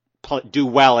doesn't do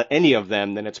well at any of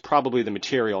them, then it's probably the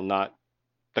material, not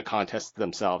the contests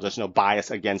themselves. There's no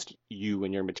bias against you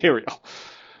and your material.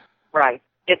 Right.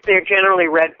 They're generally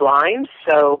read blind,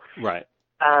 so right.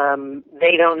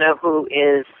 They don't know who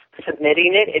is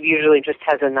submitting it. It usually just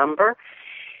has a number.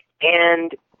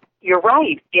 And you're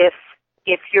right. If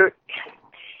you're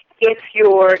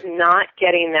not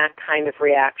getting that kind of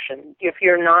reaction, if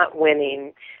you're not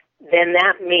winning, then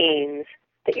that means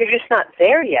that you're just not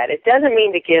there yet. It doesn't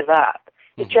mean to give up.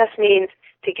 It just means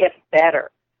to get better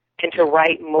and to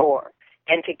write more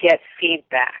and to get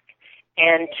feedback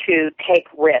and to take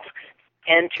risks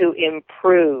and to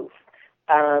improve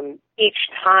each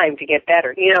time to get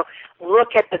better. Look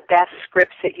at the best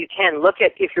scripts that you can. Look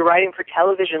at, if you're writing for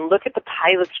television, look at the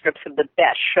pilot scripts of the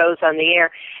best shows on the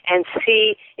air and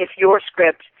see if your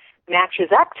script matches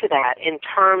up to that in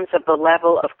terms of the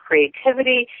level of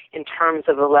creativity, in terms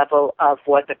of the level of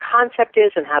what the concept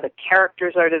is and how the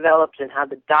characters are developed and how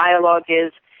the dialogue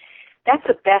is. That's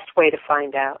the best way to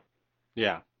find out.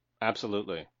 Yeah,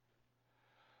 absolutely.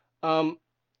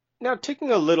 Now, taking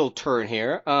a little turn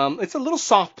here, it's a little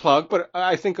soft plug, but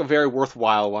I think a very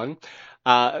worthwhile one.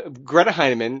 Greta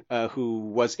Heinemann, who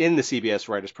was in the CBS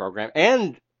Writers Program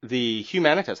and the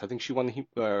Humanitas, I think she won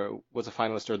was a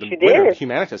finalist or the winner of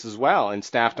Humanitas as well, and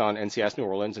staffed on NCIS New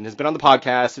Orleans, and has been on the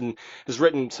podcast and has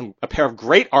written a pair of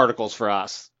great articles for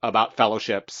us about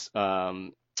fellowships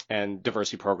and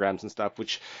diversity programs and stuff,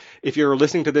 which if you're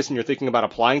listening to this and you're thinking about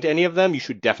applying to any of them, you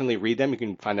should definitely read them. You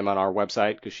can find them on our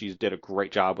website because she did a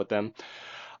great job with them.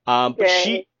 But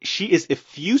she is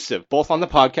effusive, both on the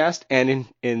podcast and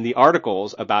in the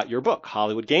articles about your book,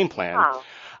 Hollywood Game Plan.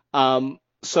 Wow.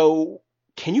 So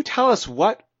can you tell us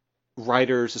what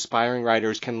aspiring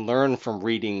writers can learn from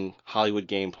reading Hollywood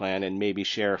Game Plan and maybe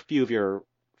share a few of your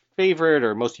favorite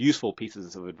or most useful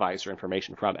pieces of advice or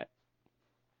information from it?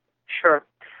 Sure.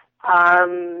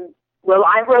 Well,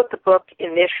 I wrote the book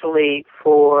initially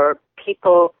for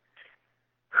people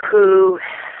who,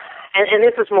 and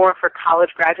this was more for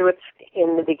college graduates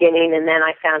in the beginning, and then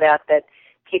I found out that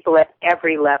people at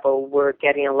every level were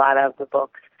getting a lot out of the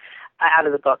book.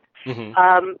 Mm-hmm.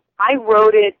 I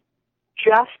wrote it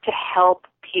just to help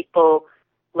people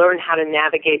learn how to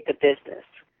navigate the business,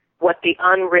 what the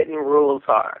unwritten rules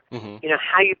are, mm-hmm.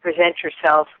 How you present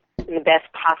yourself in the best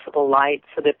possible light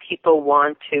so that people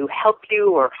want to help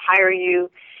you or hire you,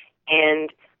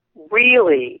 and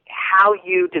really how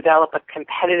you develop a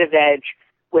competitive edge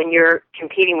when you're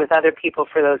competing with other people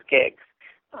for those gigs.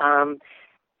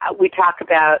 I talk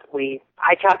about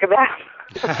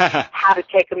how to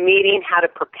take a meeting, how to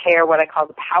prepare what I call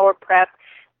the power prep,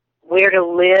 where to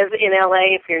live in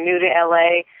LA if you're new to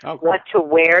LA, what to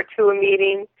wear to a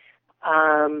meeting,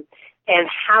 and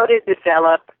how to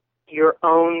develop your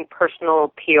own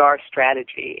personal PR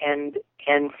strategy. And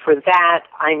for that,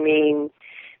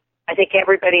 I think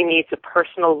everybody needs a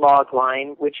personal log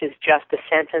line, which is just a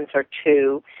sentence or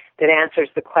two that answers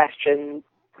the question,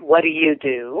 what do you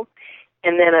do?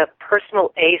 And then a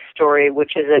personal A story,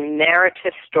 which is a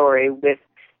narrative story with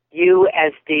you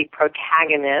as the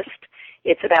protagonist.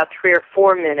 It's about 3 or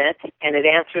 4 minutes, and it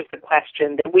answers the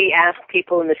question that we ask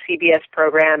people in the CBS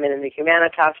program and in the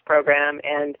Humanitas program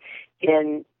and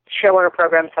in showrunner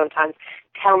programs sometimes,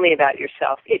 tell me about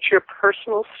yourself. It's your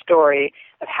personal story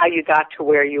of how you got to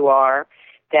where you are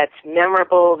that's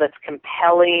memorable, that's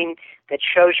compelling, that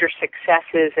shows your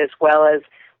successes as well as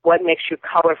what makes you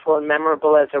colorful and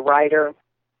memorable as a writer.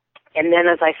 And then,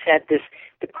 as I said,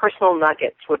 the personal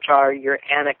nuggets, which are your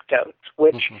anecdotes,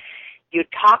 which mm-hmm. you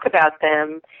talk about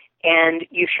them and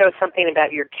you show something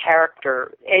about your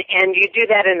character. And you do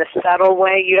that in a subtle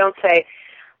way. You don't say,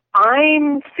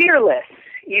 I'm fearless.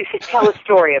 You should tell a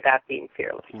story about being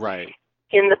fearless. Right.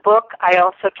 In the book, I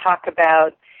also talk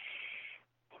about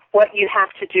what you have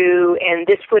to do, and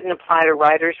this wouldn't apply to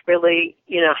writers really,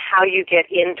 how you get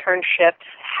internships,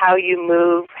 how you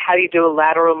move, how you do a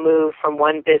lateral move from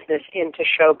one business into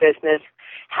show business,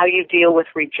 how you deal with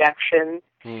rejection,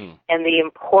 and the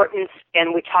importance,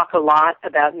 and we talk a lot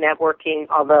about networking,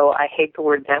 although I hate the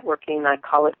word networking, I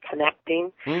call it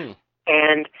connecting,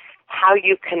 and how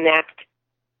you connect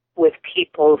with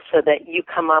people so that you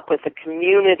come up with a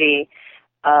community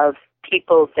of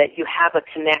people that you have a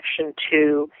connection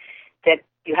to, that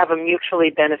you have a mutually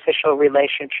beneficial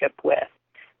relationship with.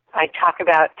 I talk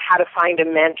about how to find a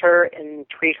mentor and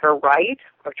treat her right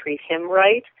or treat him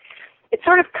right. It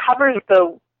sort of covers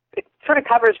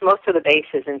most of the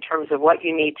bases in terms of what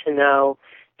you need to know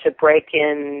to break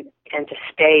in and to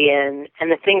stay in,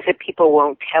 and the things that people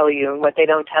won't tell you and what they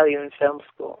don't tell you in film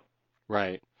school.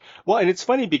 Right. Well, and it's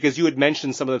funny because you had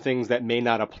mentioned some of the things that may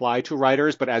not apply to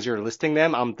writers, but as you're listing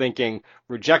them, I'm thinking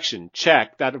rejection,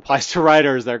 check. That applies to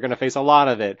writers. They're going to face a lot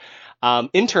of it.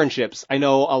 Internships, I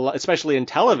know, a lot, especially in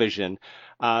television,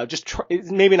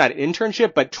 maybe not an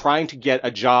internship, but trying to get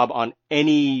a job on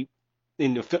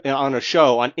on a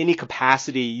show, on any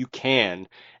capacity you can,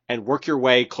 and work your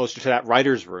way closer to that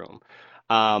writer's room.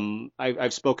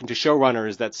 I've spoken to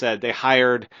showrunners that said they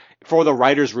hired for the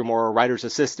writer's room or a writer's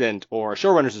assistant or a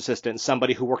showrunner's assistant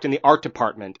somebody who worked in the art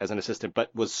department as an assistant,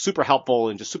 but was super helpful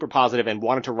and just super positive and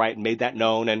wanted to write and made that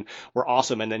known and were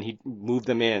awesome, and then he moved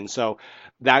them in. So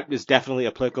that is definitely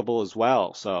applicable as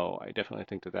well. So I definitely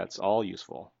think that that's all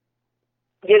useful.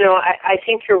 I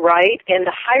think you're right. And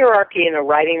the hierarchy in a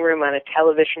writing room on a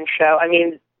television show,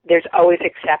 there's always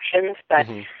exceptions, but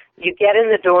you get in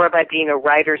the door by being a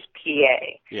writer's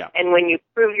PA. Yeah. And when you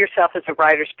prove yourself as a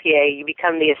writer's PA, you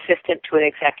become the assistant to an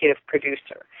executive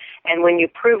producer. And when you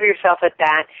prove yourself at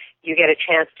that, you get a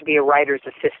chance to be a writer's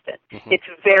assistant. It's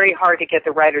very hard to get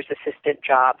the writer's assistant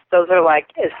jobs. Those are like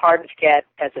as hard to get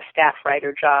as a staff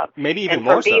writer job. Maybe even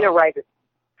more so. Being a writer,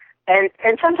 and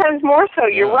sometimes more so.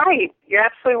 You're right. You're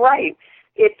absolutely right.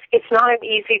 It's not an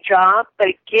easy job, but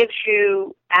it gives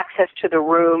you access to the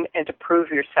room and to prove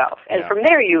yourself. And from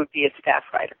there, you would be a staff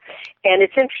writer. And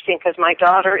it's interesting because my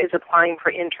daughter is applying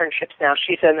for internships now.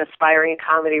 She's an aspiring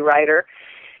comedy writer.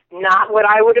 Not what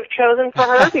I would have chosen for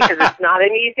her because it's not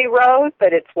an easy road,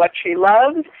 but it's what she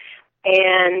loves.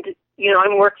 And,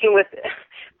 I'm working with,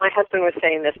 my husband was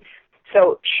saying this.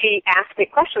 So she asked me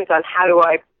questions on how do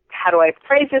I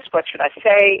phrase this? What should I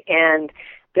say? And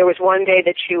there was one day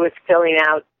that she was filling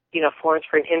out, forms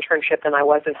for an internship, and I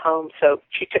wasn't home, so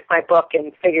she took my book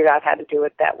and figured out how to do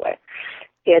it that way.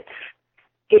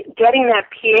 Getting that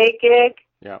PA gig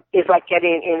is like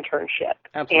getting an internship.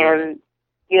 Absolutely. And,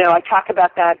 I talk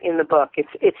about that in the book.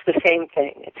 It's the same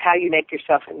thing. It's how you make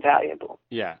yourself invaluable.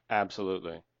 Yeah,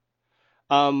 absolutely.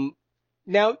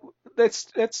 Now,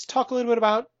 let's talk a little bit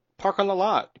about Park on the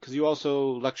Lot, because you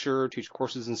also lecture, teach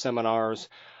courses and seminars.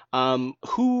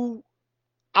 Who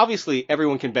Obviously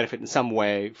everyone can benefit in some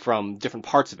way from different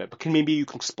parts of it, but maybe you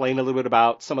can explain a little bit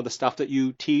about some of the stuff that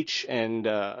you teach and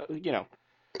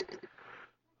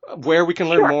where we can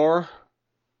learn more?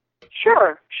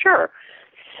 Sure.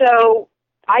 So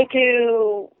I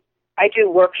do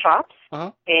workshops,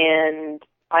 and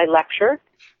I lecture,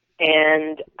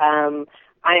 and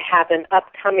I have an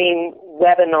upcoming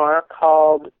webinar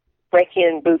called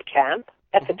Break-In Boot Camp.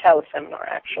 That's a teleseminar,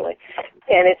 actually.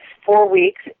 And it's 4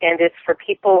 weeks, and it's for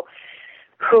people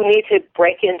who need to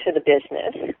break into the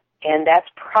business. And that's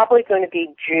probably going to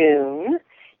be June.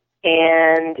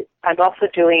 And I'm also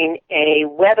doing a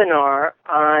webinar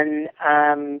on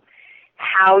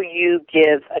how you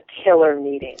give a killer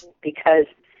meeting, because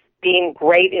being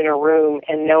great in a room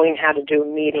and knowing how to do a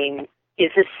meeting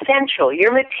is essential.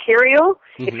 Your material,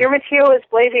 if your material is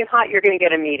blazing hot, you're going to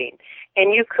get a meeting.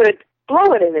 And you could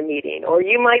blow it in a meeting, or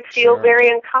you might feel very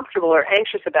uncomfortable or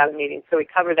anxious about a meeting. So we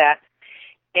cover that.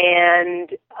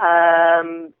 And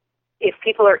if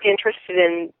people are interested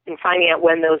in finding out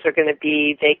when those are going to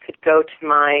be, they could go to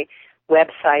my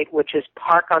website, which is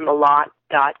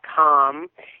parkonthelot.com.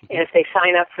 And if they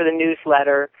sign up for the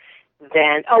newsletter,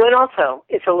 then, and also,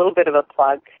 it's a little bit of a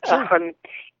plug.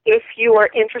 If you are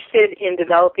interested in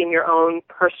developing your own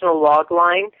personal log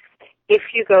line, if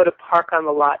you go to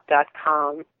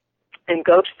parkonthelot.com and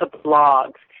go to the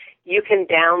blogs, you can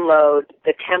download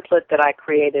the template that I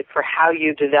created for how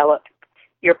you develop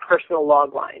your personal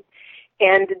log line.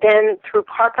 And then through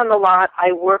Park on the Lot,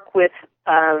 I work with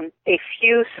a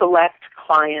few select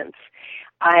clients.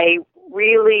 I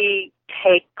really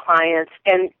take clients,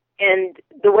 and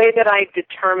the way that I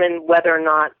determine whether or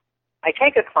not I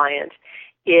take a client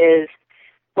is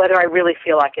whether I really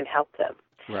feel I can help them.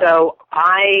 Right. So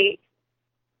I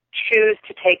choose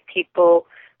to take people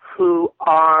who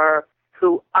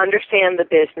understand the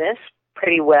business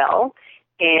pretty well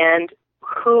and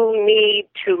who need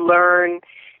to learn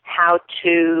how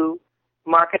to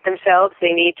market themselves.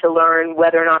 They need to learn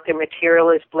whether or not their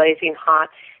material is blazing hot.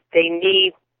 They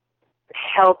need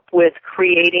help with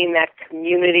creating that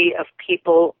community of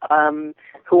people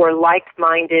who are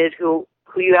like-minded, who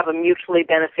you have a mutually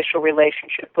beneficial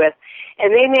relationship with.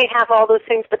 And they may have all those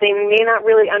things, but they may not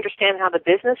really understand how the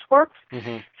business works.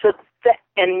 So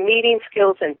and meeting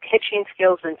skills and pitching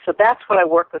skills, and so that's what I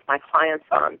work with my clients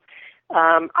on.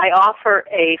 I offer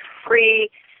a free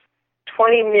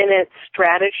 20-minute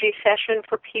strategy session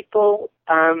for people.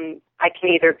 I can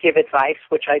either give advice,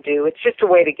 which I do. It's just a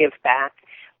way to give back.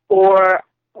 Or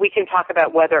we can talk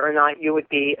about whether or not you would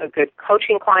be a good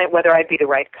coaching client, whether I'd be the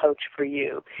right coach for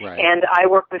you. Right. And I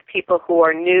work with people who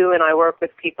are new, and I work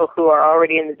with people who are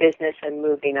already in the business and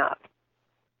moving up.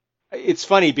 It's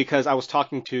funny because I was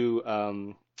talking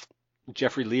to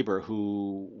Jeffrey Lieber,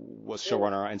 who was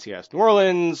showrunner on NCIS New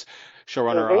Orleans,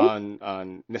 showrunner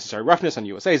on Necessary Roughness on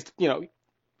USA's.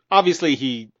 Obviously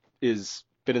he is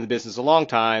been in the business a long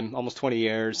time, almost 20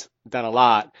 years, done a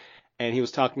lot, and he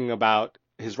was talking about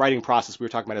his writing process. We were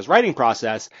talking about his writing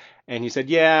process, and he said,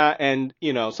 yeah, and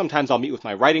sometimes I'll meet with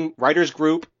my writers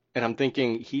group, and I'm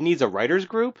thinking he needs a writers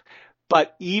group,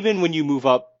 but even when you move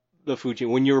up the food chain,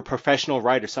 when you're a professional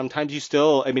writer, sometimes you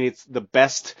still, it's the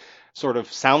best sort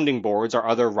of sounding boards are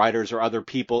other writers or other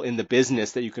people in the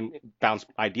business that you can bounce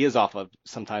ideas off of.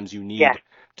 Sometimes you need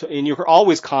to, and you're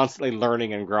always constantly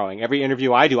learning and growing. Every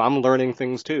interview I do, I'm learning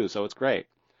things too, so it's great.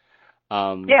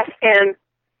 Yes, and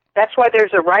that's why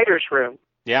there's a writer's room.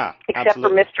 Yeah, except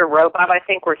absolutely. for Mr. Robot, I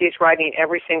think, where he's writing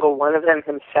every single one of them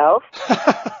himself.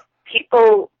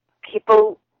 People,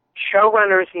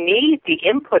 showrunners need the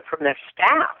input from their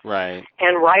staff. Right.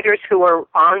 And writers who are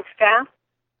on staff,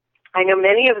 I know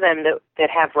many of them that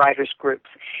have writers groups.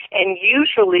 And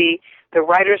usually the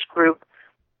writers group,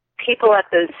 people at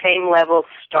the same level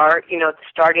start, at the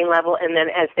starting level, and then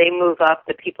as they move up,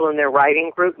 the people in their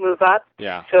writing group move up.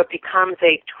 Yeah. So it becomes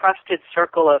a trusted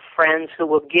circle of friends who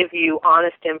will give you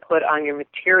honest input on your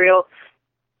material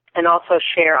and also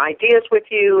share ideas with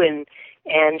you and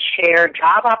share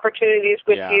job opportunities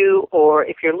with you. Or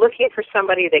if you're looking for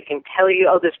somebody, they can tell you,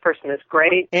 this person is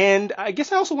great. And I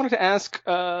guess I also wanted to ask,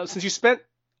 since you spent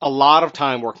a lot of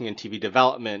time working in TV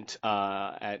development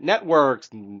at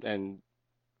networks and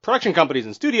production companies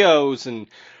and studios, and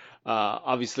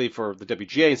obviously for the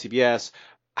WGA and CBS,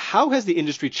 how has the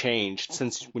industry changed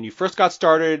since when you first got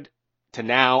started to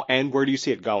now, and where do you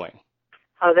see it going?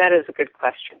 Oh, that is a good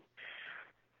question.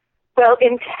 Well,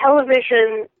 in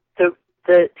television,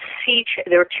 there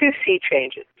were two sea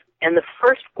changes, and the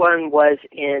first one was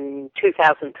in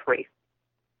 2003.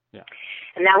 Yeah.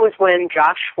 And that was when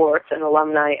Josh Schwartz, an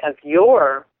alumni of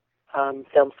your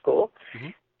Film School, Mm-hmm.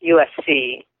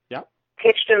 USC, Yep.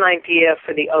 pitched an idea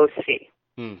for the OC.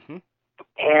 Mm-hmm.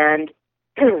 And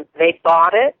they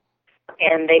bought it,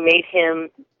 and they made him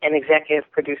an executive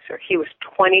producer. He was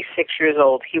 26 years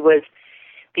old. He was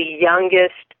the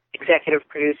youngest executive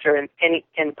producer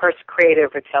and person creator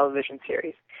of a television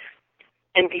series.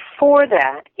 And before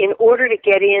that, in order to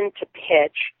get in to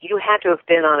pitch, you had to have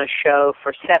been on a show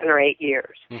for 7 or 8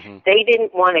 years. Mm-hmm. They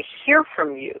didn't want to hear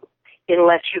from you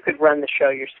unless you could run the show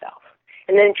yourself.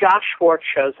 And then Josh Schwartz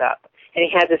shows up, and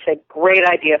he has this great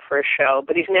idea for a show,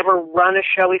 but he's never run a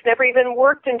show. He's never even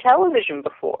worked in television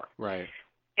before. Right.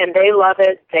 And they love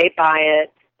it. They buy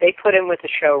it. They put him with the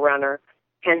showrunner.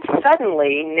 And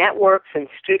suddenly, networks and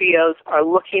studios are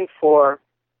looking for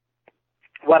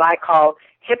what I call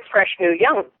hip, fresh, new,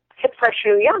 young. Hip, fresh,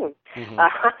 new, young.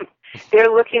 Mm-hmm.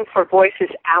 They're looking for voices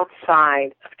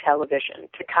outside of television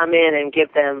to come in and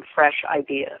give them fresh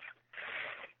ideas.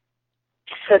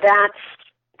 So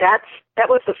that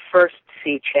was the first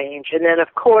sea change. And then,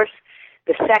 of course,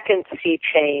 the second sea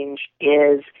change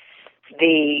is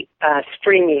the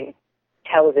streaming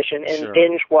television and Sure.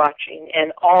 binge watching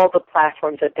and all the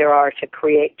platforms that there are to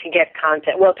create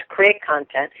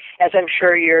content. As I'm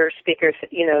sure your speakers,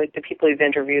 the people you've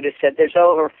interviewed have said, there's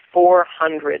over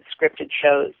 400 scripted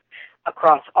shows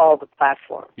across all the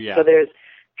platforms. Yeah. So there's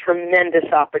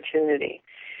tremendous opportunity.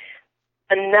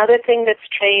 Another thing that's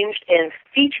changed, and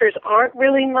features aren't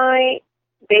really my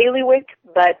bailiwick,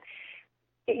 but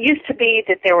it used to be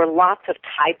that there were lots of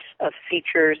types of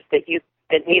features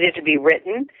that needed to be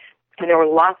written, and there were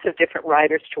lots of different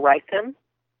writers to write them.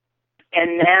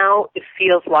 And now it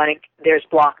feels like there's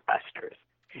blockbusters.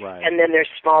 Right. And then there's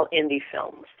small indie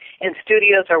films. And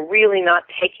studios are really not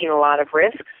taking a lot of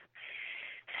risks.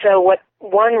 So what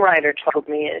one writer told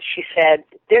me is, she said,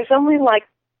 there's only like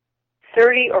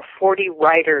 30 or 40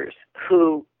 writers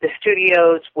who the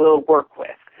studios will work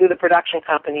with, who the production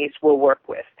companies will work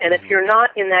with. And if you're not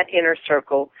in that inner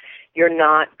circle, you're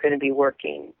not going to be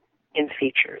working in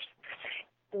features.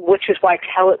 Which is why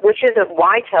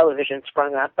television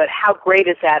sprung up, but how great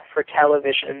is that for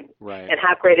television? Right. And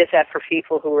how great is that for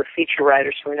people who are feature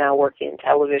writers who are now working in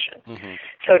television? Mm-hmm.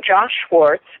 So Josh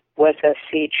Schwartz was a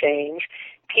sea change.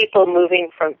 People moving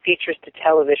from features to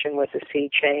television was a sea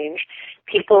change.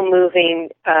 People moving,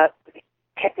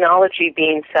 technology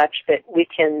being such that we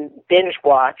can binge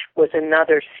watch was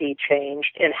another sea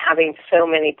change, and having so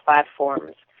many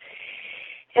platforms.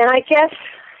 And I guess,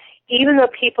 even though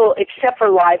people, except for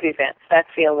live events, that's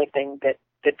the only thing that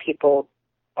people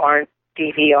aren't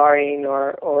DVRing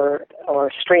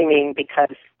or streaming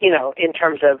because, in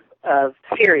terms of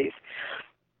series.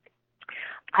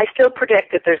 I still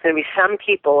predict that there's going to be some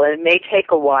people, and it may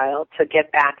take a while to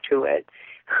get back to it,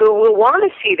 who will want to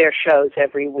see their shows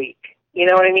every week. You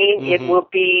know what I mean? Mm-hmm. It will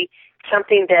be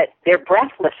something that they're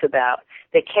breathless about.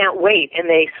 They can't wait, and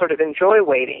they sort of enjoy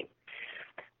waiting.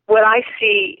 What I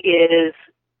see is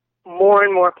more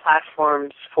and more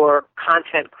platforms for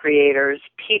content creators,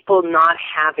 people not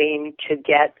having to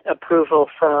get approval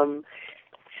from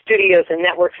studios and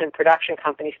networks and production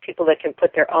companies, people that can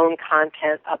put their own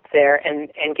content up there and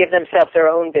give themselves their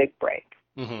own big break.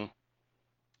 Mm-hmm.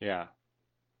 Yeah,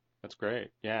 that's great.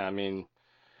 Yeah, I mean,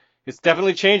 it's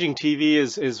definitely changing. TV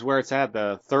is where it's at,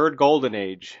 the third golden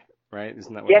age, right?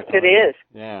 Isn't that what Yes, it is.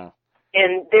 Yeah.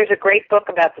 And there's a great book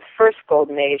about the first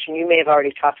golden age, and you may have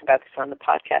already talked about this on the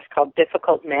podcast, called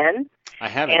Difficult Men. I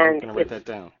haven't. I'm going to write that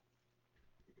down.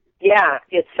 Yeah,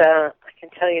 it's I can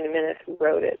tell you in a minute who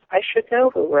wrote it. I should know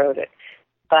who wrote it.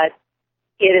 But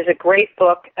it is a great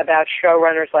book about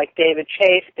showrunners like David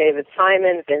Chase, David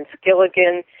Simon, Vince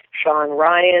Gilligan, Sean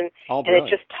Ryan. All and it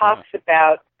just talks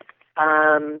about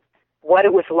what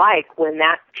it was like when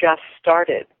that just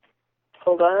started.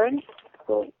 Hold on.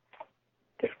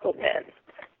 Difficult Men.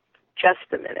 Just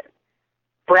a minute.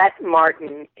 Brett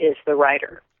Martin is the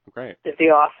writer. Great. Is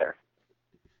the author.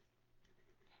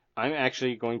 I'm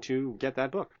actually going to get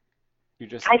that book.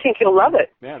 I think you'll love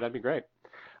it. Yeah, that'd be great.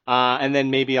 And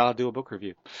then maybe I'll do a book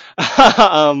review.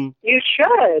 You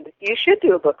should. You should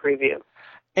do a book review.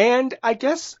 And I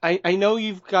guess I know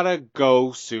you've got to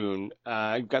go soon.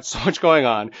 You've got so much going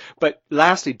on. But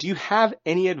lastly, do you have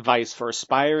any advice for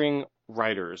aspiring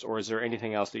writers, or is there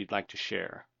anything else that you'd like to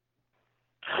share?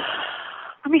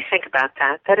 Let me think about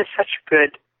that. That is such a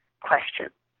good question.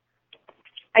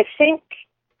 I think,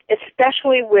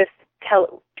 especially with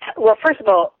well, first of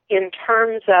all, in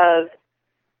terms of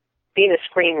being a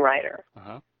screenwriter,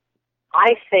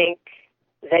 I think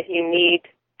that you need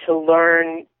to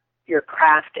learn your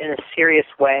craft in a serious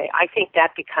way. I think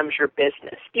that becomes your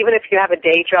business. Even if you have a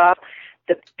day job,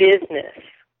 the business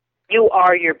You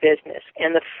are your business,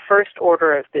 and the first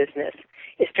order of business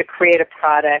is to create a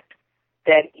product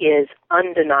that is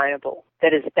undeniable,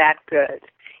 that is that good.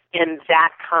 And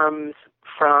that comes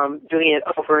from doing it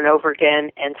over and over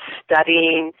again and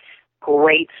studying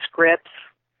great scripts.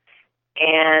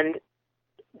 And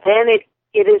then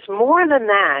it is more than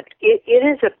that. It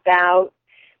is about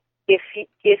if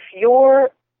your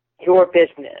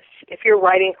business, if your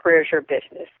writing career is your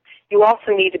business, you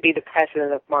also need to be the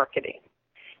president of marketing,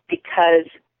 because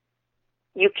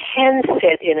you can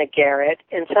sit in a garret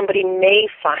and somebody may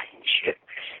find you,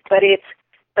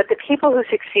 but the people who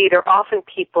succeed are often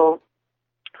people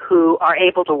who are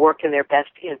able to work in their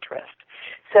best interest.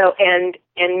 So, and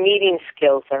meeting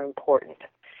skills are important.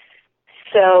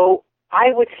 So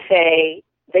I would say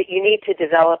that you need to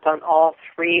develop on all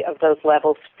three of those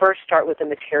levels. First, start with the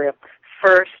material.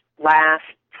 First, last,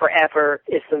 forever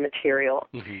is the material.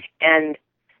 Mm-hmm. And,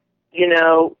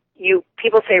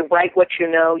 people say write what you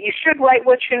know. You should write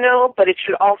what you know, but it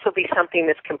should also be something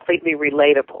that's completely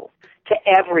relatable to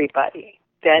everybody.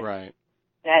 That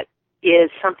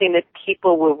is something that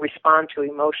people will respond to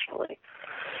emotionally.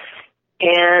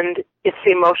 And it's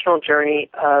the emotional journey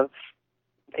of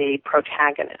the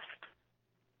protagonist.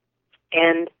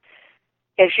 And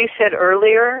as you said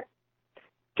earlier,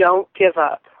 don't give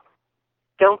up.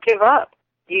 Don't give up.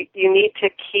 You need to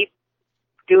keep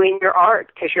doing your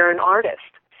art because you're an artist.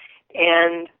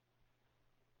 And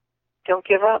don't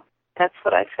give up. That's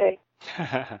what I say.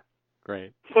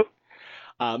 Great.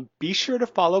 Be sure to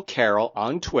follow Carole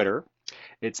on Twitter.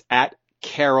 It's at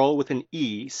Carole with an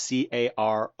E,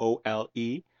 CAROLE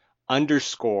 _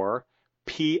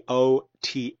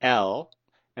 POTL.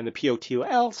 And the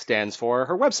POTL stands for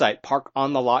her website,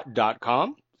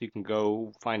 parkonthelot.com. You can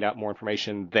go find out more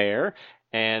information there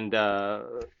and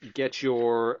get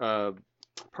your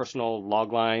personal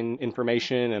logline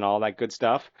information and all that good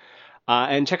stuff.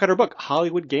 And check out her book,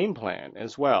 Hollywood Game Plan,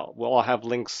 as well. We'll all have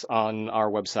links on our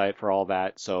website for all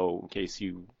that. So in case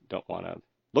you don't want to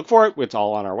look for it, it's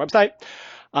all on our website.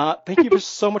 Thank you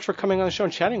so much for coming on the show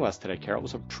and chatting with us today, Carole. It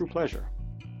was a true pleasure.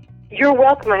 You're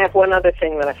welcome. I have one other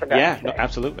thing that I forgot to say. Yeah, no,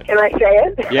 absolutely. Can I say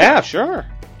it? Yeah, sure.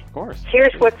 Of course.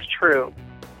 Here's what's true,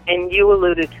 and you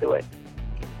alluded to it.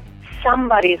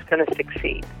 Somebody's going to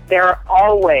succeed. There are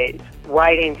always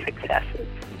writing successes,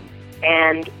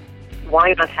 and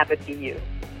why not have it be you?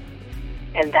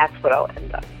 And that's what I'll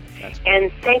end up. And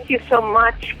thank you so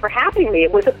much for having me.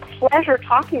 It was a pleasure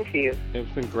talking to you. It's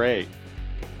been great.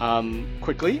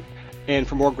 Quickly, and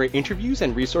for more great interviews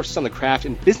and resources on the craft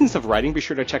and business of writing, be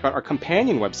sure to check out our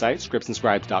companion website,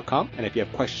 scriptsandscribes.com. And if you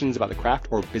have questions about the craft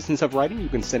or business of writing, you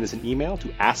can send us an email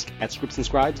to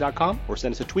ask@scriptsandscribes.com or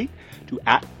send us a tweet to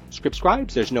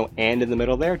 @scriptscribes. There's no and in the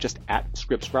middle there, just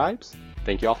 @scriptscribes.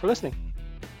 Thank you all for listening.